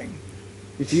they're getting.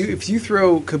 If you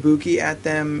throw Kabuki at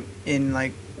them in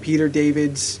like Peter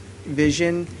David's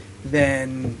vision,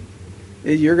 then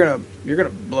you're gonna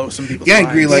blow some people's Yeah, I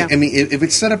minds. agree. Like, Yeah. I mean, if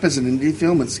it's set up as an indie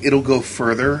film, it'll go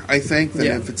further, I think, than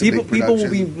if it's a big people production. will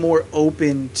be more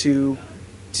open to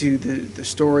the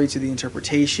story, to the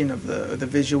interpretation of the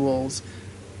visuals.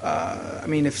 I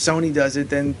mean, if Sony does it,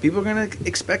 then people are going to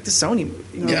expect a Sony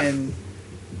movie. Yeah. And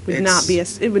It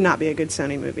would not be a good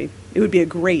Sony movie. It would be a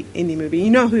great indie movie. You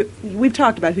know who we've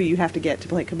talked about who you have to get to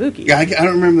play Kabuki. Yeah, I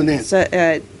don't remember the name. So,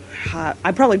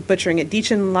 I'm probably butchering it.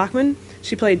 Deechin Lachman.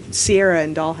 She played Sierra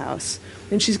in Dollhouse,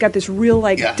 and she's got this real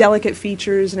Yeah. delicate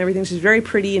features and everything. She's very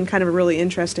pretty in kind of a really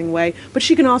interesting way, but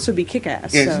she can also be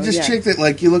kick-ass. Yeah, so, it's just chick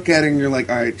that you look at her and you're like,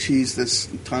 all right, she's this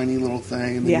tiny little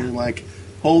thing, and then Yeah. you're like,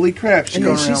 holy crap, she's And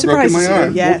going then she around broken surprises my you.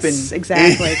 arm. Yes, Whooping.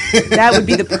 exactly. That would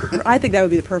be I think that would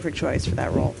be the perfect choice for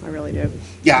that role. I really do.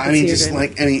 Yeah, could I mean, see her just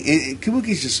doing it.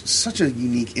 Kabuki's just such a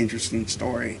unique, interesting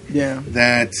story. Yeah.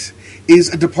 That is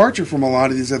a departure from a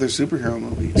lot of these other superhero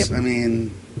movies. Yep. I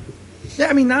mean, Yeah,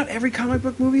 I mean, not every comic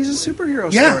book movie is a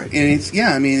superhero yeah, story.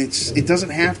 and it doesn't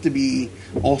have to be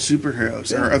all superheroes.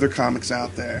 There are other comics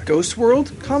out there. Ghost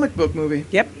World, comic book movie.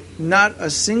 Yep. Not a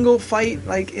single fight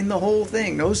in the whole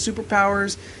thing. No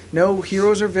superpowers, no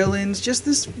heroes or villains. Just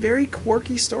this very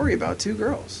quirky story about two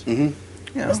girls. Mm-hmm.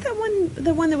 You know? Was that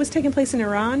the one that was taking place in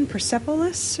Iran,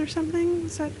 Persepolis or something?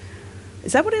 Is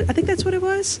that what it? I think that's what it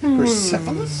was.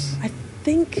 Persepolis? I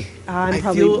think I'm I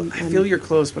probably. feel you're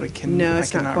close, but I can. No, I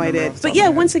it's not cannot quite remember it. off the But top yeah,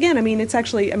 of my once head. again, I mean, it's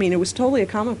actually. I mean, it was totally a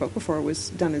comic book before it was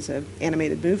done as an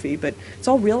animated movie, but it's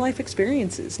all real life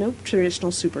experiences. No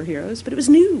traditional superheroes, but it was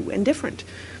new and different.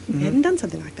 Mm-hmm. We hadn't done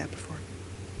something like that before.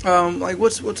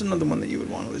 What's another one that you would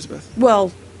want, Elizabeth?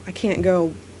 Well, I can't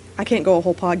go a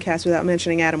whole podcast without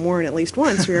mentioning Adam Warren at least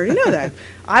once. We already know that.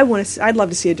 I'd love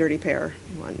to see a Dirty Pair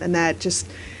one, and that just,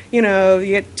 you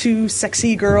get two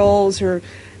sexy girls who are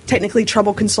technically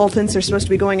trouble consultants. They're supposed to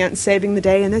be going out and saving the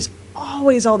day, and there's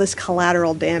always all this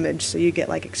collateral damage. So you get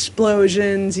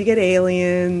explosions, you get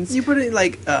aliens. You put it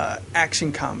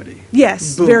action comedy.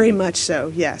 Yes, Boom. very much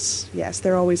so. Yes.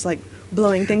 They're always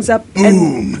blowing things up.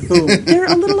 And Boom. they're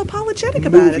a little apologetic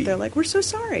about Movie. it. They're like, we're so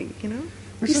sorry,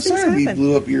 We're These so things sorry we happen.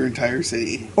 blew up your entire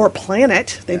city. Or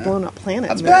planet. They've Yeah. blown up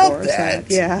planets About before. that.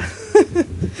 Yeah.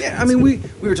 Yeah, I mean, we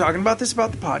were talking about this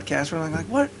about the podcast. We're like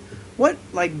what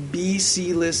B,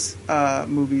 C list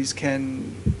movies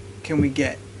can we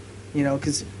get?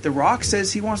 Because The Rock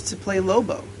says he wants to play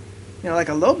Lobo.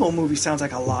 A Lobo movie sounds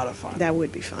like a lot of fun. That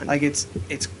would be fun. It's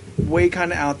way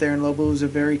kind of out there, and Lobo is a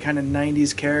very kind of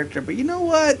 90s character. But you know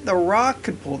what? The Rock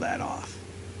could pull that off.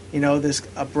 This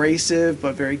abrasive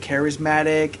but very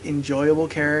charismatic, enjoyable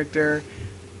character.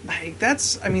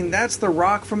 That's The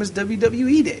Rock from his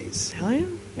WWE days. Hell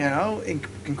yeah.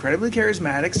 Incredibly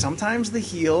charismatic. Sometimes the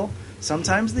heel,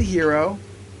 sometimes the hero.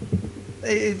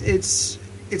 It's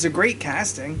a great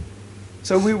casting.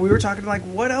 So we were talking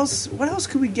what else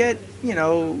could we get,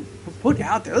 put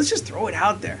out there? Let's just throw it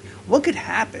out there. What could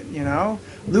happen,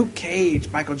 Luke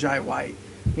Cage, Michael Jai White,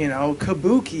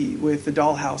 Kabuki with the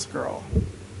Dollhouse Girl.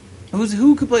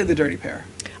 Who could play the Dirty Pair?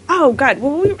 Oh, God.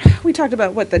 Well, we talked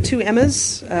about, the two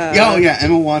Emmas?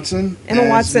 Emma Watson. Emma as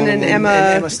Watson one of and them. Emma...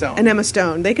 And Emma Stone. And Emma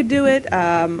Stone. They could do it.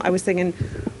 I was thinking...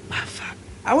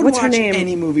 I would What's her watch name?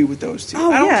 any movie with those two.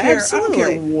 Oh, I don't yeah, care. absolutely. I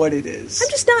don't care what it is. I'm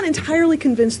just not entirely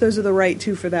convinced those are the right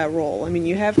two for that role. I mean,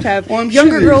 you have to have Well, I'm sure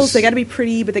younger girls. there's- They got to be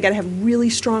pretty, but they got to have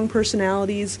really strong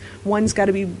personalities. One's got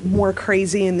to be more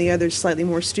crazy, and the other's slightly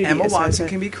more studious. Emma So it's Watson a-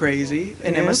 can be crazy,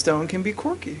 and Yeah. Emma Stone can be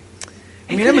quirky.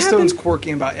 I It mean, could Emma Stone's happen. quirky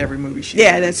in about every movie she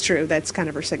Yeah, does. that's true. That's kind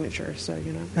of her signature. So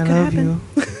you know, I could love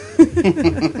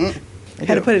happen. you.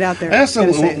 Had to put it out there. I also,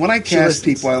 Gotta say it. when I She cast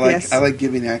listens. people, Yes. I like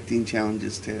giving acting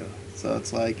challenges too. So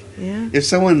it's like, Yeah. if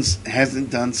someone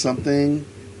hasn't done something,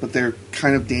 but they're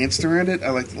kind of danced around it, I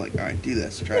like to all right, do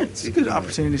this, try it. It's see a if good you can do it.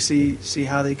 opportunity to see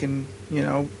how they can,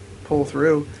 pull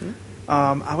through.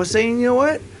 I was saying, you know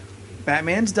what?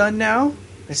 Batman's done now.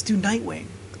 Let's do Nightwing.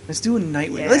 Let's do a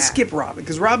Nightwing. Yeah. Let's skip Robin,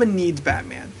 because Robin needs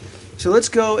Batman. So let's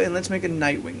go and let's make a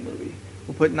Nightwing movie.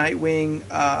 We'll put Nightwing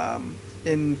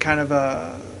in kind of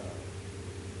a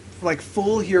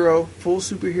full hero, full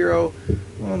superhero,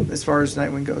 well, as far as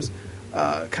Nightwing goes,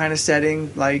 kind of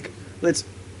setting.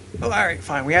 All right,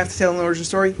 fine. We have to tell an origin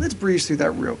story. Let's breeze through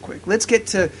that real quick. Let's get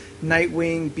to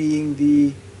Nightwing being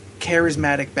the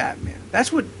charismatic Batman.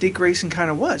 That's what Dick Grayson kind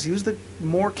of was. He was the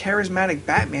more charismatic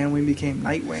Batman when he became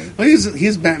Nightwing. Well,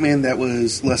 he's Batman that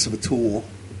was less of a tool.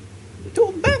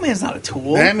 Batman's not a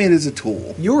tool. Batman is a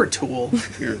tool. You're a tool.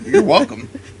 You're welcome.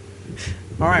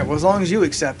 All right, well, as long as you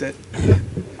accept it.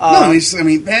 No,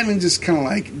 Batman's just kind of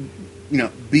like,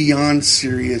 beyond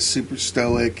serious, super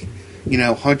stoic,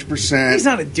 100%. He's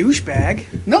not a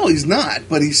douchebag. No, he's not,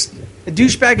 but he's A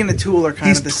douchebag and a tool are kind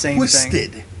he's of the same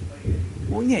twisted. thing.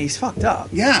 Well, yeah, he's fucked up.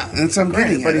 Yeah, that's what I'm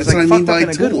getting But at. he's That's like what I mean fucked up by in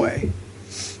a good tool. way.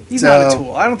 He's So- not a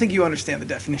tool. I don't think you understand the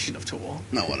definition of tool.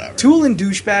 No, whatever. Tool and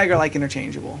douchebag are like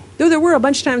interchangeable. Though there were a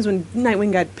bunch of times when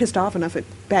Nightwing got pissed off enough at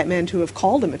Batman to have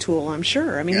called him a tool, I'm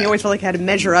sure. I mean, he Yeah. always felt like he had to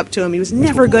measure up to him. He was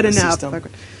never good Tool enough. system.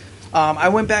 I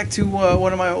went back to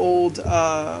one of my old, one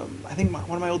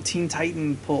of my old Teen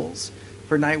Titan pulls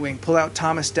for Nightwing. Pulled out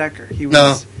Thomas Dekker. He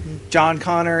was John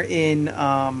Connor in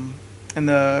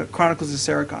the Chronicles of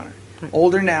Sarah Connor.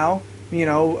 Older now,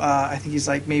 I think he's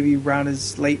like maybe around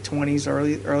his late 20s,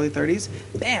 early 30s.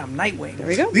 Bam, Nightwing. There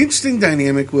we go. The interesting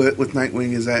dynamic with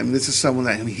Nightwing is that this is someone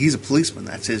that he's a policeman.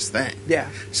 That's his thing. Yeah.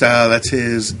 So that's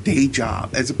his day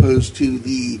job, as opposed to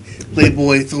the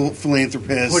playboy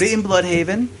philanthropist. Put it in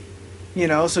Bloodhaven,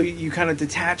 so you kind of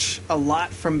detach a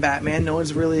lot from Batman. No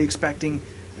one's really expecting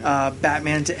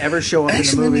Batman to ever show up Actually,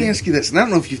 in the let movie. me ask you this, and I don't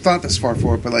know if you thought this far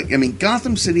forward, but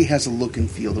Gotham City has a look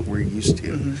and feel that we're used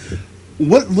to. Mm-hmm.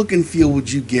 What look and feel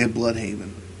would you give Bloodhaven?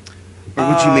 Or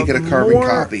would you make it a carbon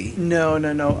copy? No.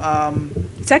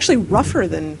 It's actually rougher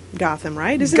than Gotham,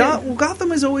 right? Isn't it?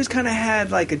 Gotham has always kind of had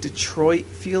like a Detroit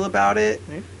feel about it.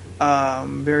 Right.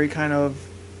 Very kind of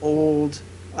old,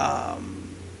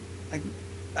 like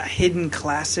a hidden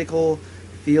classical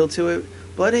feel to it.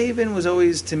 Bloodhaven was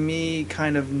always, to me,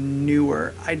 kind of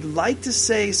newer. I'd like to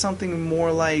say something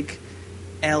more like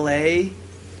L.A.,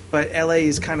 but L.A.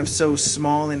 is kind of so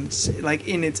small and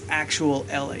in its actual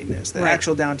L.A.-ness. The Right.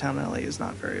 actual downtown L.A. is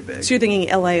not very big. So you're thinking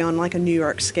L.A. on like a New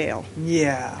York scale?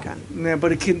 Yeah. Okay. Yeah,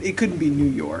 but it couldn't be New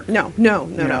York. No. know,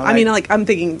 I mean, I'm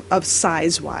thinking of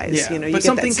size-wise. Yeah, You but get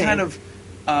something that same- kind of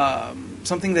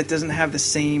something that doesn't have the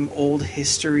same old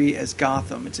history as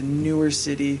Gotham. It's a newer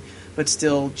city, but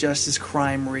still just as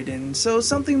crime-ridden. So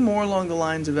something more along the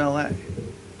lines of L.A. I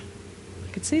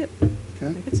could see it.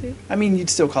 Okay. I could see it. I mean, you'd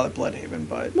still call it Bloodhaven,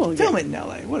 but Well, film yeah. it in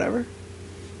L.A. Whatever.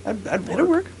 That'd It'll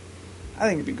work. I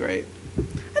think it'd be great.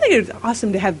 I think it's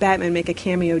awesome to have Batman make a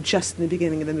cameo just in the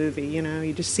beginning of the movie.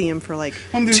 You just see him for like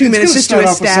Well, 2 it's minutes gonna just to start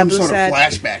off with some establish sort of that.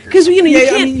 flashback or Because you Yeah, I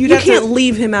can't, mean, you'd you have can't to-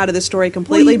 leave him out of the story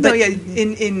completely. Well, but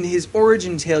in his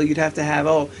origin tale, you'd have to have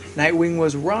Nightwing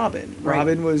was Robin. Right.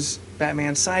 Robin was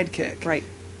Batman's sidekick. right,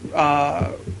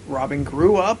 Robin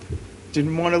grew up,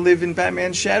 didn't want to live in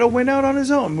Batman's shadow, went out on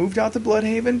his own, moved out to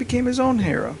Bloodhaven, became his own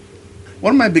hero.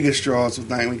 One of my biggest draws with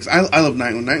Nightwing, 'cause I love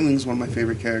Nightwing. Nightwing's one of my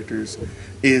favorite characters.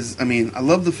 I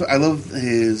love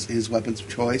his weapons of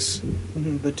choice.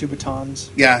 The two batons.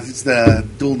 Yeah, it's the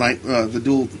dual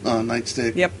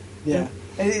nightstick. yep. Yeah.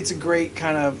 And it's a great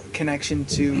kind of connection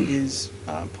to his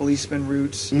policeman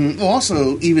roots. Well,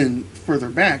 also even further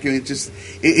back,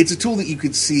 it's a tool that you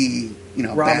could see,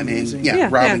 Robin Batman, using.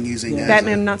 Robin using. Yeah. as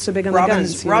Batman not so big on the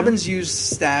guns. Robin's used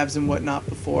stabs and whatnot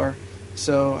before.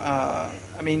 So,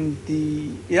 I mean,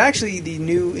 the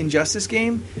new Injustice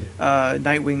game,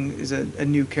 Nightwing is a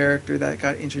new character that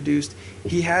got introduced.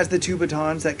 He has the two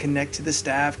batons that connect to the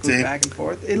staff, goes See? back and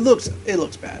forth. It looks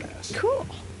badass. Cool.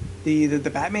 The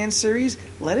Batman series,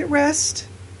 let it rest.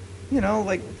 It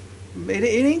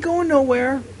ain't going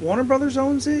nowhere. Warner Brothers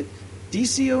owns it.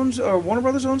 DC owns, or Warner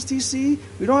Brothers owns DC.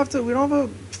 We don't have a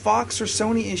Fox or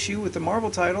Sony issue with the Marvel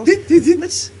titles.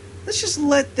 let's just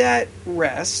let that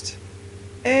rest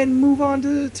and move on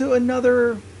to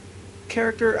another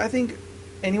character. I think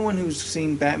anyone who's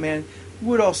seen Batman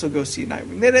would also go see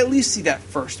Nightwing. They'd at least see that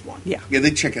first one. Yeah. Yeah,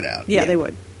 they'd check it out. Yeah, they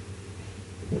would.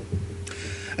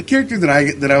 A character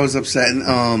that I was upset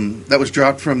and that was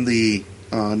dropped from the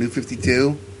New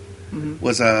 52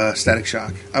 was Static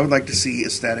Shock. I would like to see a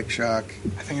Static Shock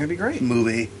I think that'd be great.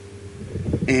 movie.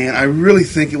 And I really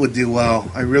think it would do well.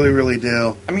 I really, really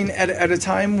do. I mean, at a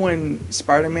time when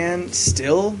Spider-Man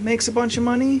still makes a bunch of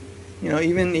money,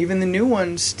 even the new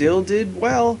one still did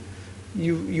well.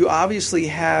 You obviously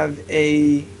have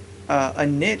a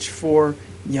niche for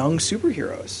young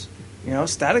superheroes.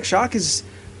 Static Shock is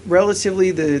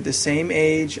relatively the same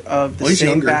age of the same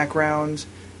younger. background,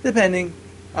 depending.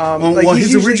 Well, he's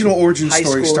his usually original origin high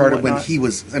story school started and when whatnot. he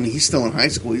was. I mean, he's still in high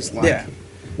school. He's like,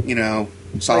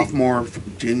 sophomore,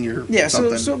 junior. Yeah,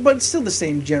 something. but it's still the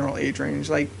same general age range.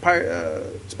 Like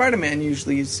Spider-Man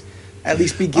usually is at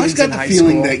least begins I just got in the high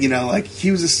feeling school. that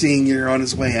he was a senior on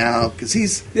his way out because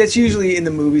he's. That's usually in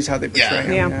the movies how they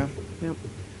portray Yeah. him. Yeah. Yep.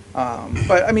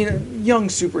 But I mean, a young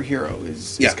superhero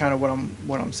is kind of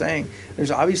what I'm saying.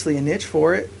 There's obviously a niche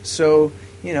for it, so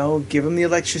give him the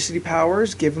electricity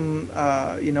powers, give him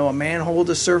a manhole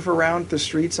to surf around the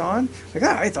streets on. Like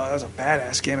that, I thought that was a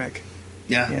badass gimmick.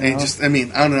 Yeah, and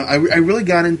I don't know. I really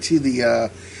got into the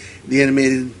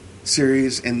animated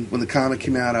series, and when the comic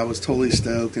came out, I was totally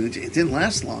stoked, and it didn't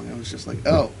last long. I was just like,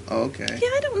 oh okay. Yeah,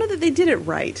 I don't know that they did it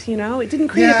right. It didn't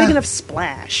create a big enough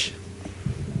splash.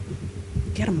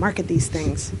 You got to market these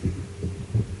things.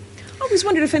 I always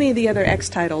wondered if any of the other X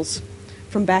titles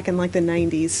from back in like the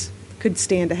 90s could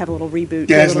stand to have a little reboot.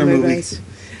 Dazzler movie. Movies.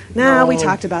 No, we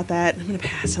talked about that. I'm going to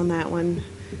pass on that one.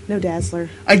 No Dazzler.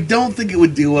 I don't think it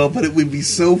would do well, but it would be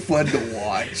so fun to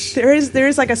watch. There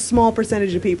is like a small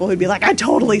percentage of people who'd be like, I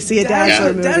totally see a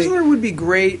Dazzler movie. Dazzler would be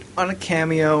great on a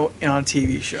cameo and on a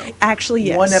TV show. Actually,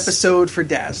 yes. One episode for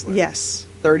Dazzler. Yes.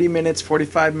 30 minutes,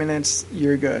 45 minutes,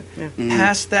 you're good. Yeah.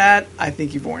 Past that, I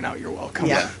think you've worn out your welcome.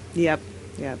 Yeah. Yep.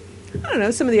 I don't know,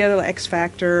 some of the other, like X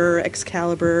Factor,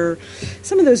 Excalibur,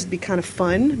 some of those would be kind of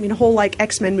fun. I mean, a whole, like,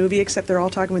 X-Men movie, except they're all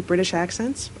talking with British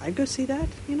accents. I'd go see that,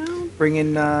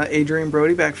 Bringing Adrian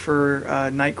Brody back for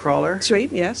Nightcrawler.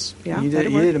 Sweet, yes. Yeah, You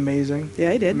did amazing.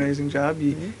 Yeah, he did. Amazing job.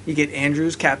 You get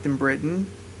Andrews, Captain Britain.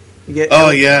 You get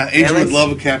Adrian would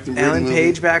love a Captain Britain Ellen movie.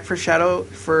 Page back for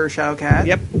Shadowcat.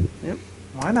 Yep.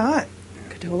 Why not?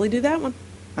 Could totally do that one.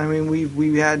 I mean,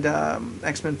 we had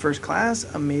X-Men First Class,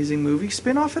 amazing movie.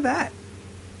 Spin off of that.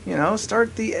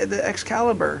 Start the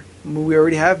Excalibur. We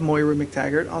already have Moira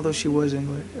McTaggart, although she was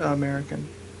American.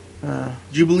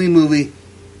 Jubilee movie.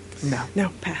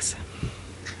 No, pass.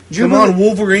 Come on,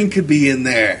 Wolverine could be in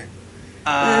there.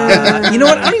 You know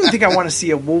what? I don't even think I want to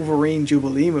see a Wolverine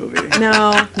Jubilee movie.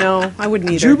 No, I wouldn't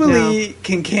either. Jubilee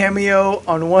can cameo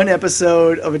on one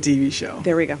episode of a TV show.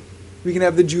 There we go. We can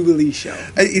have the Jubilee show.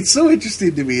 It's so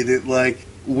interesting to me that, like,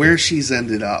 where she's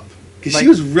ended up. Because Like- she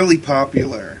was really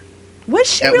popular Was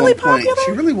she at really one point. popular?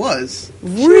 She really was.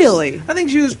 Really? I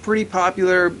think she was pretty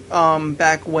popular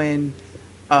back when,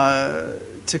 to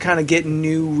kind of get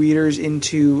new readers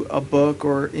into a book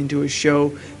or into a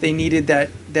show, they needed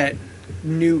that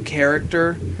new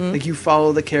character. Like, you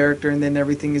follow the character and then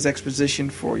everything is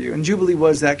exposition for you. And Jubilee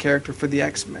was that character for the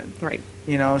X-Men. Right.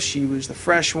 She was the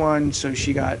fresh one, so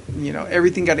she got,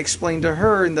 everything got explained to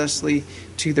her and thusly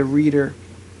to the reader.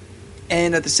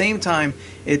 And at the same time,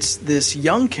 it's this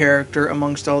young character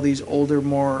amongst all these older,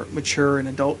 more mature and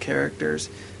adult characters.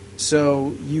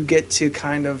 So you get to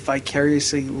kind of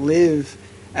vicariously live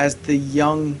as the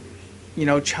young,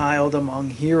 child among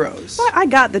heroes. Well, I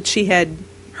got that she had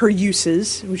her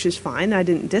uses, which is fine. I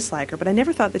didn't dislike her, but I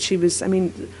never thought that she was. I mean,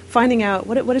 finding out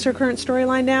what is her current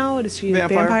storyline now? Is she a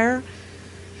vampire?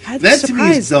 That to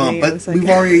me is dumb, but we've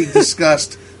already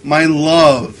discussed my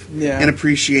love and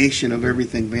appreciation of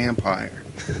everything vampire.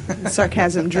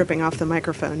 Sarcasm dripping off the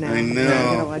microphone now. I know. Yeah,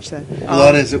 I gotta watch that.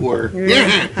 Blood, as it were.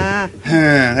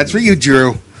 That's for you,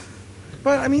 Drew.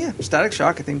 But I mean, Static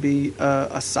Shock, I think, be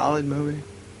a solid movie.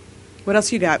 What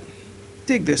else you got?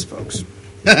 Dig this, folks.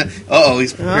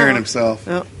 He's preparing himself.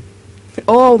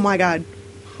 Oh my God!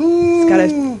 Ooh.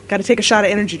 Got to take a shot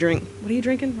of energy drink. What are you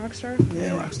drinking, Rockstar?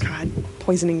 Yeah, Rockstar. God,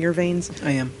 poisoning your veins.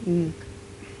 I am.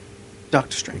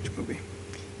 Doctor Strange movie.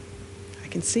 I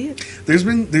can see it. There's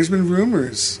been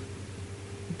rumors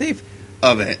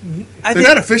of it. They're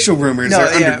not official rumors. No,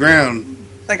 they're underground.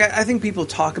 Like I think people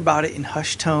talk about it in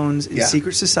hushed tones in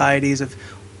secret societies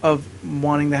of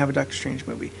wanting to have a Doctor Strange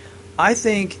movie. I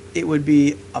think it would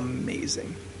be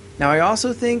amazing. Now I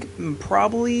also think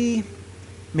probably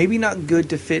maybe not good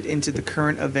to fit into the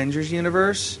current Avengers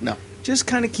universe. No. Just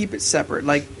kind of keep it separate,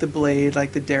 like the Blade,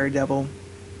 like the Daredevil.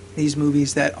 These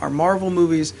movies that are Marvel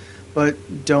movies,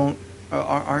 but don't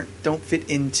fit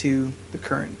into the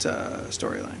current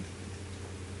storyline.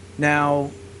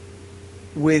 Now,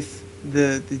 with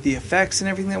the effects and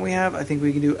everything that we have, I think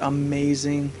we can do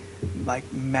amazing,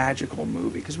 like, magical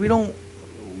movie, because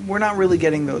we're not really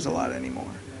getting those a lot anymore.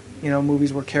 You know,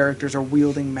 movies where characters are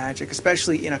wielding magic,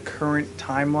 especially in a current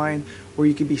timeline where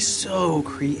you can be so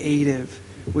creative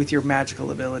with your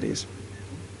magical abilities.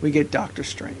 We get Doctor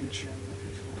Strange,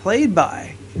 played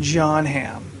by John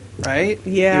Hamm, right?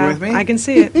 Yeah, you with me? I can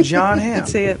see it. John Hamm. I can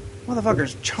see it.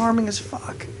 Motherfucker's charming as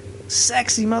fuck.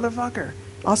 Sexy motherfucker.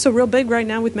 Also real big right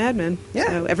now with Mad Men. Yeah.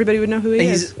 So everybody would know who he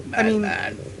is.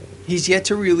 He's yet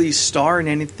to really star in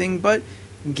anything, but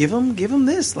give him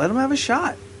this. Let him have a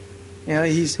shot. You know,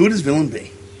 Who would his villain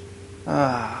be?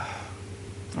 I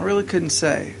really couldn't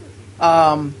say.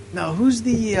 No, who's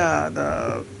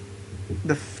the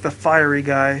fiery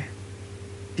guy?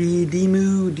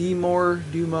 Dumo.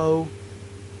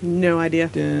 No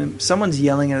idea. Someone's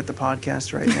yelling at the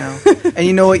podcast right now, and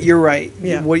you know what? You're right.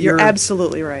 Yeah, what you're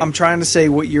absolutely right. I'm trying to say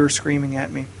what you're screaming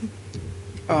at me.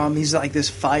 He's like this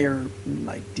fire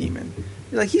like demon.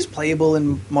 Like, he's playable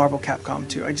in Marvel Capcom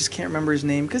 2. I just can't remember his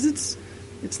name because it's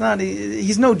not.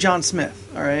 He's no John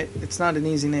Smith. All right, it's not an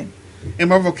easy name. And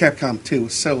Marvel Capcom 2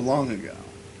 was so long ago.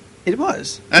 It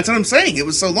was. That's what I'm saying. It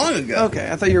was so long ago. Okay,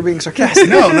 I thought you were being sarcastic.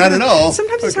 No, not at all.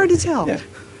 Sometimes it's hard to tell. Yeah.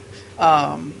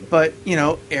 But, you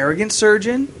know, arrogant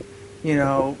surgeon, you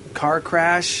know, car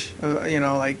crash, you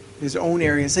know, like his own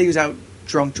area. Say he was out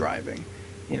drunk driving,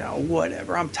 you know,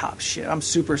 whatever. I'm top shit. I'm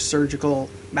super surgical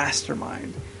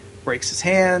mastermind. Breaks his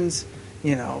hands,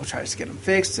 you know, tries to get him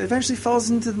fixed. Eventually falls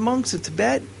into the monks of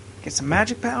Tibet, gets some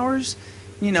magic powers,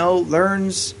 you know,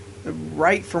 learns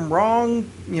right from wrong,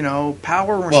 you know,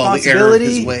 power and responsibility. Well, the error of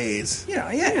his ways.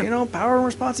 You know, power and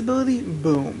responsibility,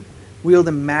 boom.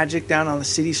 Wielding magic down on the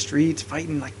city streets,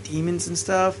 fighting like demons and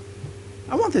stuff.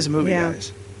 I want this movie,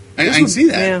 guys. I can see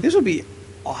that. Yeah. This would be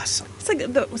awesome. It's like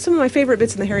some of my favorite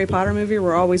bits in the Harry Potter movie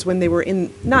were always when they were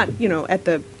in, not, you know, at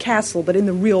the castle, but in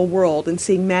the real world and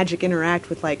seeing magic interact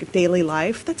with, like, daily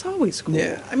life. That's always cool.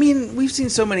 Yeah. I mean, we've seen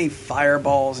so many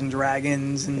fireballs and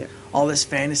dragons and all this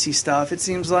fantasy stuff. It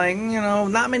seems like, you know,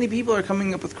 not many people are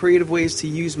coming up with creative ways to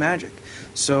use magic.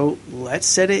 So let's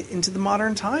set it into the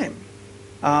modern time.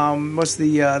 What's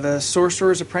the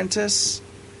Sorcerer's Apprentice?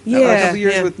 Yeah, a couple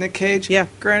years with Nick Cage. Yeah.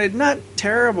 Granted, not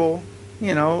terrible.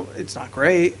 You know, it's not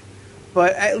great,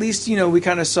 but at least, you know, we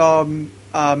kind of saw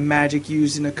magic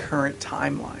used in a current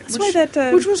timeline. That's why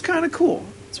that which was kind of cool.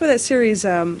 That's why that series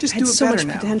Just had do it so much better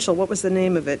now. potential. What was the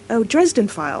name of it? Oh, Dresden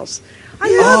Files. I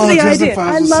Yeah. love the Dresden idea.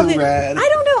 Files I was love so it. rad. I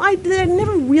don't know. I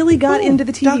never really got into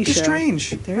the TV Doctor show. Strange.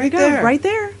 There right you go. there. Right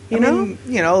there. You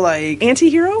know, like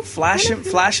anti-hero. flash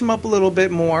him up a little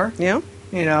bit more. Yeah.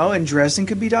 You know, and Dresden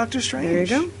could be Doctor Strange.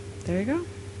 There you go. There you go.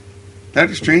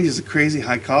 Doctor Strange is a crazy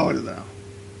high collar, though.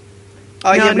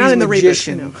 Oh, No, yeah, but not he's in a the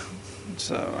magician. reboot, no.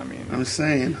 So, I mean, I'm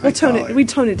saying. We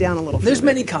tone it down a little. there's for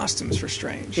many it. costumes for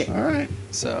Strange. Yeah. All right.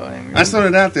 So, I mean, I just throwing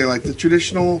it out there, like the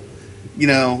traditional, you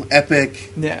know,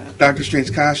 epic yeah. Doctor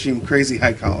Strange costume, crazy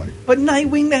high collar. But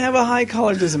Nightwing to have a high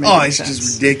collar doesn't make Oh, any it's sense.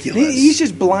 just ridiculous. He's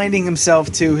just blinding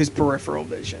himself to his peripheral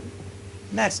vision.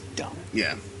 And that's dumb.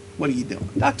 Yeah. What are you doing?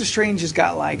 Doctor Strange has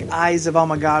got like eyes of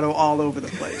Amagato all over the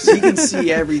place. He can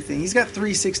see everything. He's got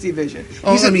 360 vision.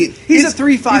 Oh, He's I a mean,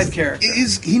 3/5 character.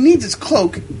 He needs his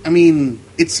cloak. I mean,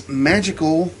 it's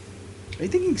magical. Are you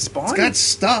thinking Spawn? It's got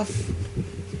stuff.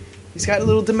 He's got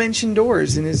little dimension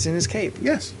doors in his cape.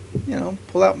 Yes. You know,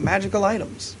 pull out magical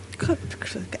items.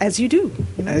 As you do.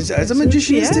 You know, As a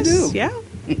magician is to do. Yeah.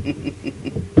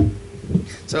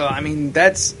 So, I mean,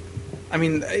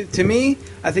 to me,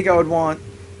 I think I would want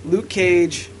Luke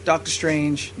Cage, Doctor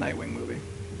Strange, Nightwing movie.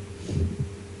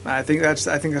 I think that's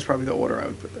probably the order I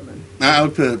would put them in. I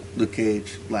would put Luke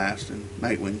Cage last and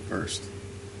Nightwing first.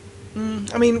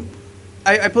 I mean,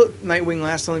 I put Nightwing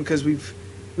last only because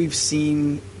we've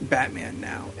seen Batman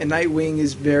now, and Nightwing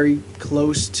is very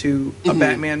close to a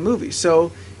Batman movie.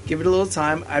 So give it a little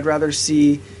time. I'd rather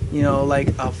see, you know, like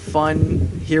a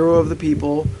fun hero of the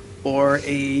people or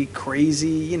a crazy,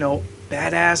 you know,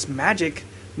 badass magic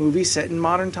movie set in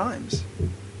modern times.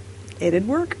 It'd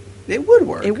work. It would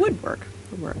work. It would work.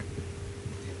 It would work.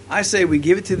 I say we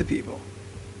give it to the people.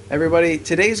 Everybody,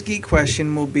 today's geek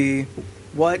question will be,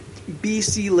 what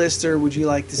BC lister would you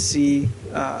like to see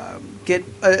get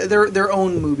their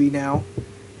own movie now,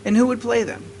 and who would play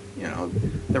them? You know,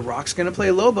 The Rock's going to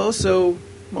play Lobo, so,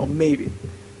 well, maybe.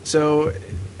 So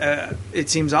it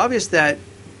seems obvious that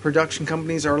production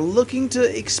companies are looking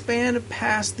to expand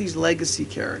past these legacy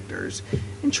characters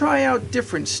and try out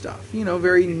different stuff. You know,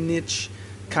 very niche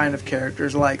kind of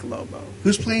characters like Lobo.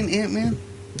 Who's playing Ant-Man?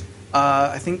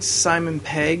 I think Simon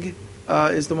Pegg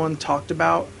is the one talked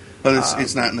about. But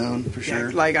it's not known for sure.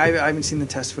 Yeah, like I haven't seen the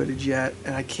test footage yet,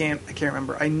 and I can't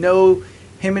remember. I know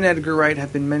him and Edgar Wright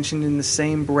have been mentioned in the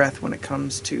same breath when it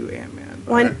comes to Ant-Man.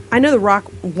 Well, I know The Rock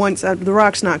once. The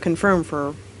Rock's not confirmed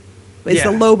for. Is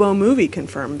the Yeah. Lobo movie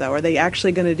confirmed though? Are they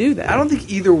actually going to do that? I don't think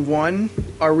either one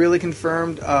are really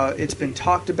confirmed. It's been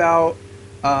talked about.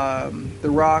 The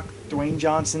Rock, Dwayne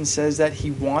Johnson says that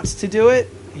he wants to do it.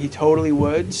 He totally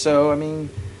would. So I mean,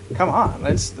 come on,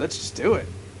 let's just do it.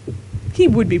 He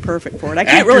would be perfect for it. I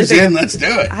can't really Actors think. in, let's do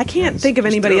it. I can't Let's think of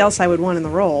just anybody do it. else I would want in the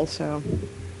role. So.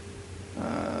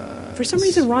 For some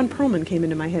reason, Ron Perlman came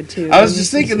into my head too. I was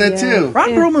just thinking that too.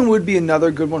 Ron Yeah. Perlman would be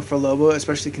another good one for Lobo,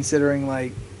 especially considering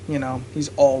he's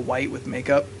all white with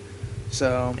makeup.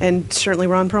 So And certainly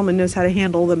Ron Perlman knows how to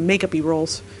handle the makeup-y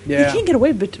roles. Yeah. He can't get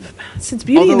away, but since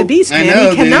Beauty and the Although- Beast, I man, know,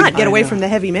 he cannot dude. get I away know. from the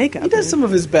heavy makeup. he does some of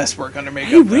his best work under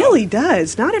makeup. He though. really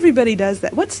does. Not everybody does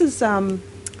that. What's his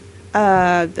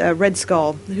Red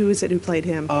Skull? Who is it who played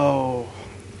him? Oh,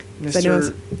 'Cause I know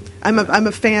Mr. I'm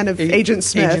a fan of Agent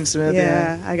Smith. Agent Smith.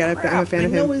 Yeah, I'm a Crap, fan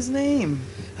of I know him. his name.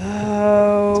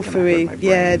 Oh, It's gonna hurt phooey. my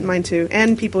Yeah, brain. mine too.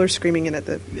 And people are screaming it at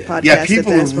the podcast. Yeah,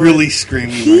 people that's are fine. really screaming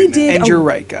He right did, And you're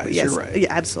right, guys, Yes, you're right. Yeah,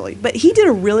 absolutely. But he did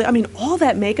all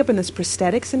that makeup and his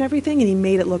prosthetics and everything, and he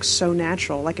made it look so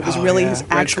natural, like it was Oh, really yeah. his Red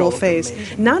actual Skull looked face.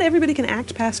 amazing. Not everybody can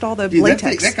act past all the now. Dude,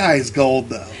 latex. that guy is gold,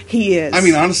 though. He is. I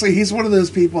mean, honestly, he's one of those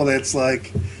people that's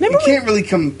like, Remember you can't really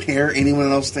compare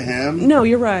anyone else to him. No,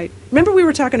 you're right. Remember we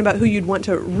were talking about who you'd want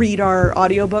to read our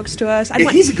audiobooks to us? I'd Yeah,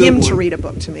 want he's a good him to one. read a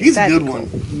book to me. He's a That'd good be one.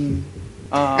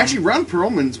 cool. Actually, Ron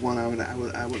Perlman's one I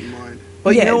wouldn't mind.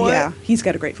 But yeah, you know what? Yeah, he's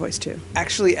got a great voice too.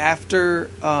 Actually, after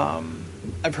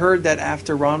I've heard that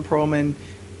after Ron Perlman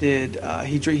did,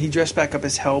 he dressed back up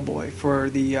as Hellboy for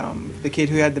the kid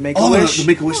who had the Make a Oh, Wish. the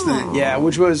Make-A-Wish thing. Yeah,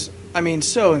 which was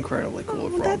so incredibly cool.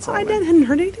 of Well, Ron that's Perlman. I hadn't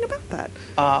heard anything about that.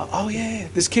 Yeah.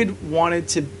 This kid wanted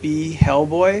to be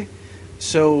Hellboy,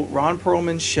 so Ron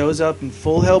Perlman shows up in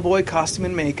full Hellboy costume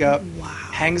and makeup,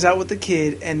 hangs out with the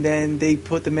kid, and then they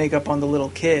put the makeup on the little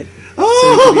kid so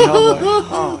he could be Hellboy.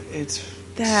 Oh, it's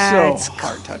That's so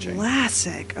heart-touching.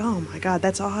 classic. Oh my god,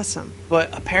 that's awesome.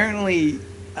 But apparently,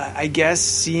 I guess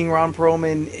seeing Ron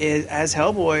Perlman as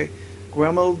Hellboy,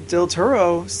 Guillermo del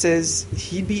Toro says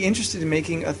he'd be interested in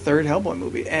making a third Hellboy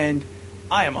movie, and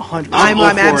I am 100%. I'm all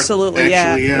I'm for it, absolutely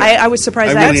actually, yeah. I was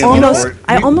surprised. I really am all for it.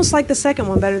 I almost like the second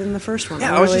one better than the first one.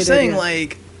 Yeah, I was really just did, saying, yeah.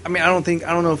 like, I mean, I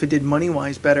don't know if it did money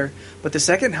wise better, but the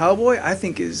second Hellboy I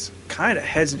think is kind of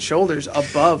heads and shoulders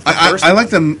above the first. I like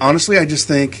them honestly. I just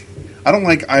think I don't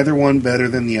like either one better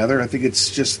than the other. I think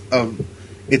it's just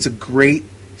it's a great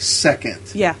second.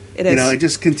 Yeah, it is. You know, it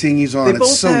just continues on. They both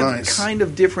It's so have nice. kind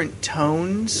of different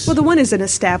tones. Well, the one is an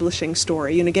establishing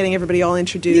story, getting everybody all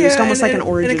introduced, almost like an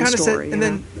origin kinda story. and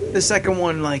then the second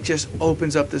one like just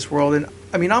opens up this world. And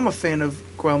I mean, I'm a fan of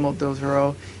Guillermo del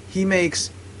Toro. He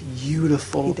makes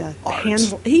beautiful he does.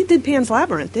 art. He did Pan's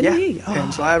Labyrinth, didn't he?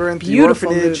 Pan's Labyrinth, The beautiful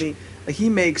Orphanage. movie. Like, he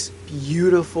makes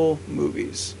beautiful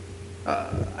movies.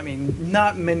 I mean,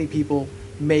 not many people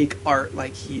make art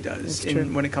like he does That's true.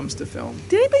 when it comes to film.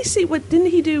 Did anybody see what?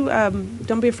 Didn't he do?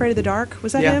 Don't Be Afraid of the Dark.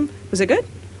 Was that Yeah. him? Was it good?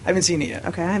 I haven't seen it yet.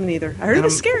 Okay, I haven't either. I heard it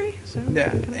was scary. So.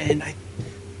 Yeah, and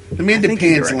The man I did think he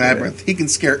Pan's directed Labyrinth. He can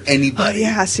scare Oh, anybody.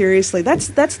 yeah, seriously. That's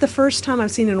the first time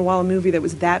I've seen in a while a movie that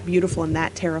was that beautiful and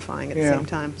that terrifying at the Yeah. same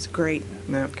time. It's great.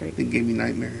 no. Great. It gave me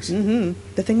nightmares.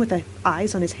 The thing with the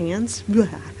eyes on his hands.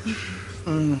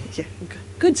 Yeah,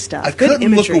 good stuff. I good couldn't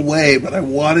imagery. look away, but I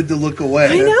wanted to look away.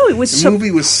 I know it was the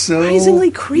movie was so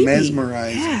surprisingly creepy.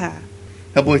 mesmerizing. Yeah,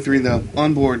 Hellboy 3 though,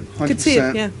 on board, 100%. could see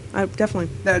it. Yeah, I definitely.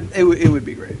 That it would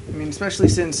be great. I mean, especially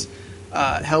since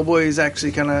Hellboy is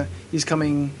actually he's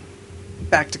coming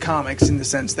back to comics in the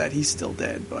sense that he's still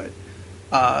dead, but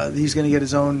he's going to get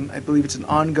his own. I believe it's an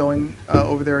ongoing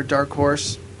over there at Dark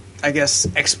Horse. I guess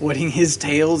exploiting his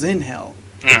tales in hell.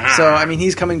 So I mean,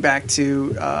 he's coming back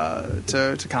to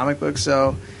comic books.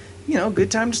 So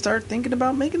good time to start thinking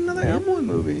about making another Hellboy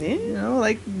movie. Yeah.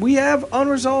 Like we have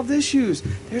unresolved issues.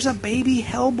 There's a baby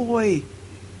Hellboy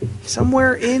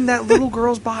somewhere in that little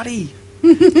girl's body.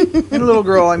 And little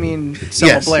girl, I mean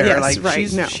Selma Yes. Blair. Yes, like right,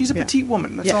 she's no, she's a yeah. petite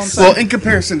woman. That's Yes. all I'm saying. Well, in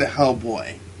comparison to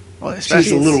Hellboy, Well, she's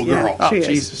especially a little Yeah, girl. Oh, she is.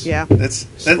 Jesus. Yeah. That's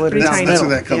Split her down the that's middle.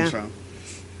 where that comes Yeah. from.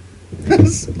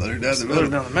 Split her down the Split middle.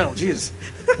 down the middle, Jesus.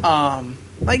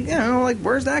 Like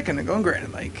where's that gonna go? And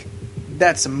granted, like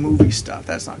that's some movie stuff.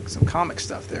 That's not some comic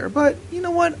stuff there. But you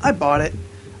know what? I bought it.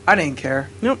 I didn't care.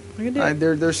 Nope, I can do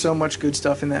it. There's so much good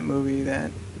stuff in that movie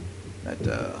that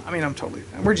I mean, I'm totally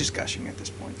fine. We're just gushing at this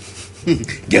point.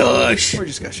 Gosh. We're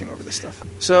just gushing over this stuff.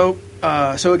 So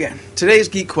again, today's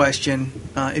geek question.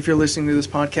 If you're listening to this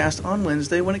podcast on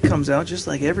Wednesday when it comes out, just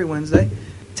like every Wednesday,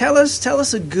 tell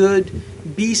us a good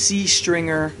BC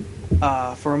stringer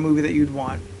for a movie that you'd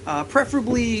want,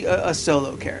 preferably a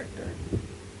solo character,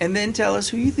 and then tell us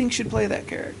who you think should play that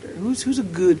character. Who's a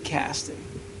good casting,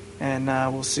 and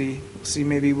we'll see.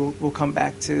 Maybe we'll come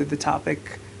back to the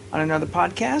topic on another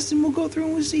podcast, and we'll go through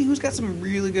and we'll see who's got some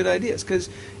really good ideas, because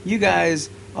you guys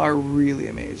are really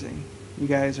amazing. You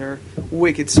guys are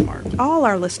wicked smart. All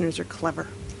our listeners are clever.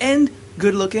 And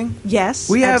good looking.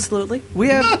 Yes, absolutely. We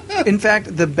have, in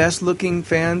fact, the best looking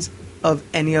fans of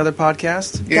any other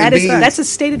podcast. That's a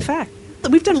stated fact.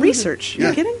 We've done research. Yeah. Are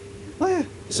you kidding? Oh, yeah.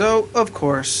 So, of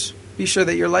course, be sure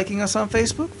that you're liking us on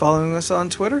Facebook, following us on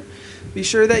Twitter. Be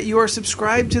sure that you are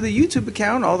subscribed to the YouTube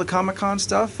account. All the Comic-Con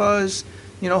stuff is,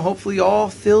 hopefully all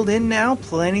filled in now.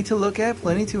 Plenty to look at,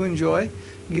 plenty to enjoy.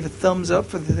 Give a thumbs up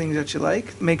for the things that you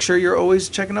like. Make sure you're always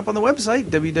checking up on the website,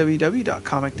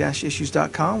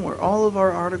 www.comic-issues.com, where all of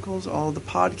our articles, all of the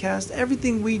podcasts,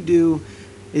 everything we do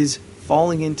is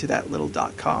falling into that little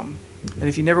 .com. And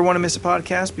if you never want to miss a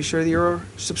podcast, be sure that you're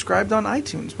subscribed on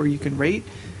iTunes, where you can rate,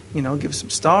 give some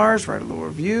stars, write a little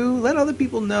review, let other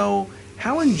people know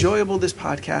how enjoyable this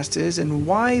podcast is and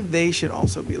why they should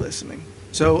also be listening.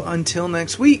 So until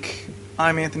next week,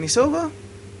 I'm Anthony Silva.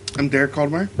 I'm Derek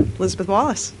Caldwell. Elizabeth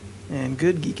Wallace. And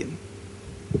good geeking.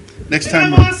 Next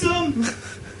time. I'm awesome!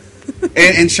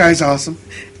 and Shy's awesome.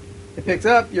 It picked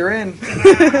up. You're in.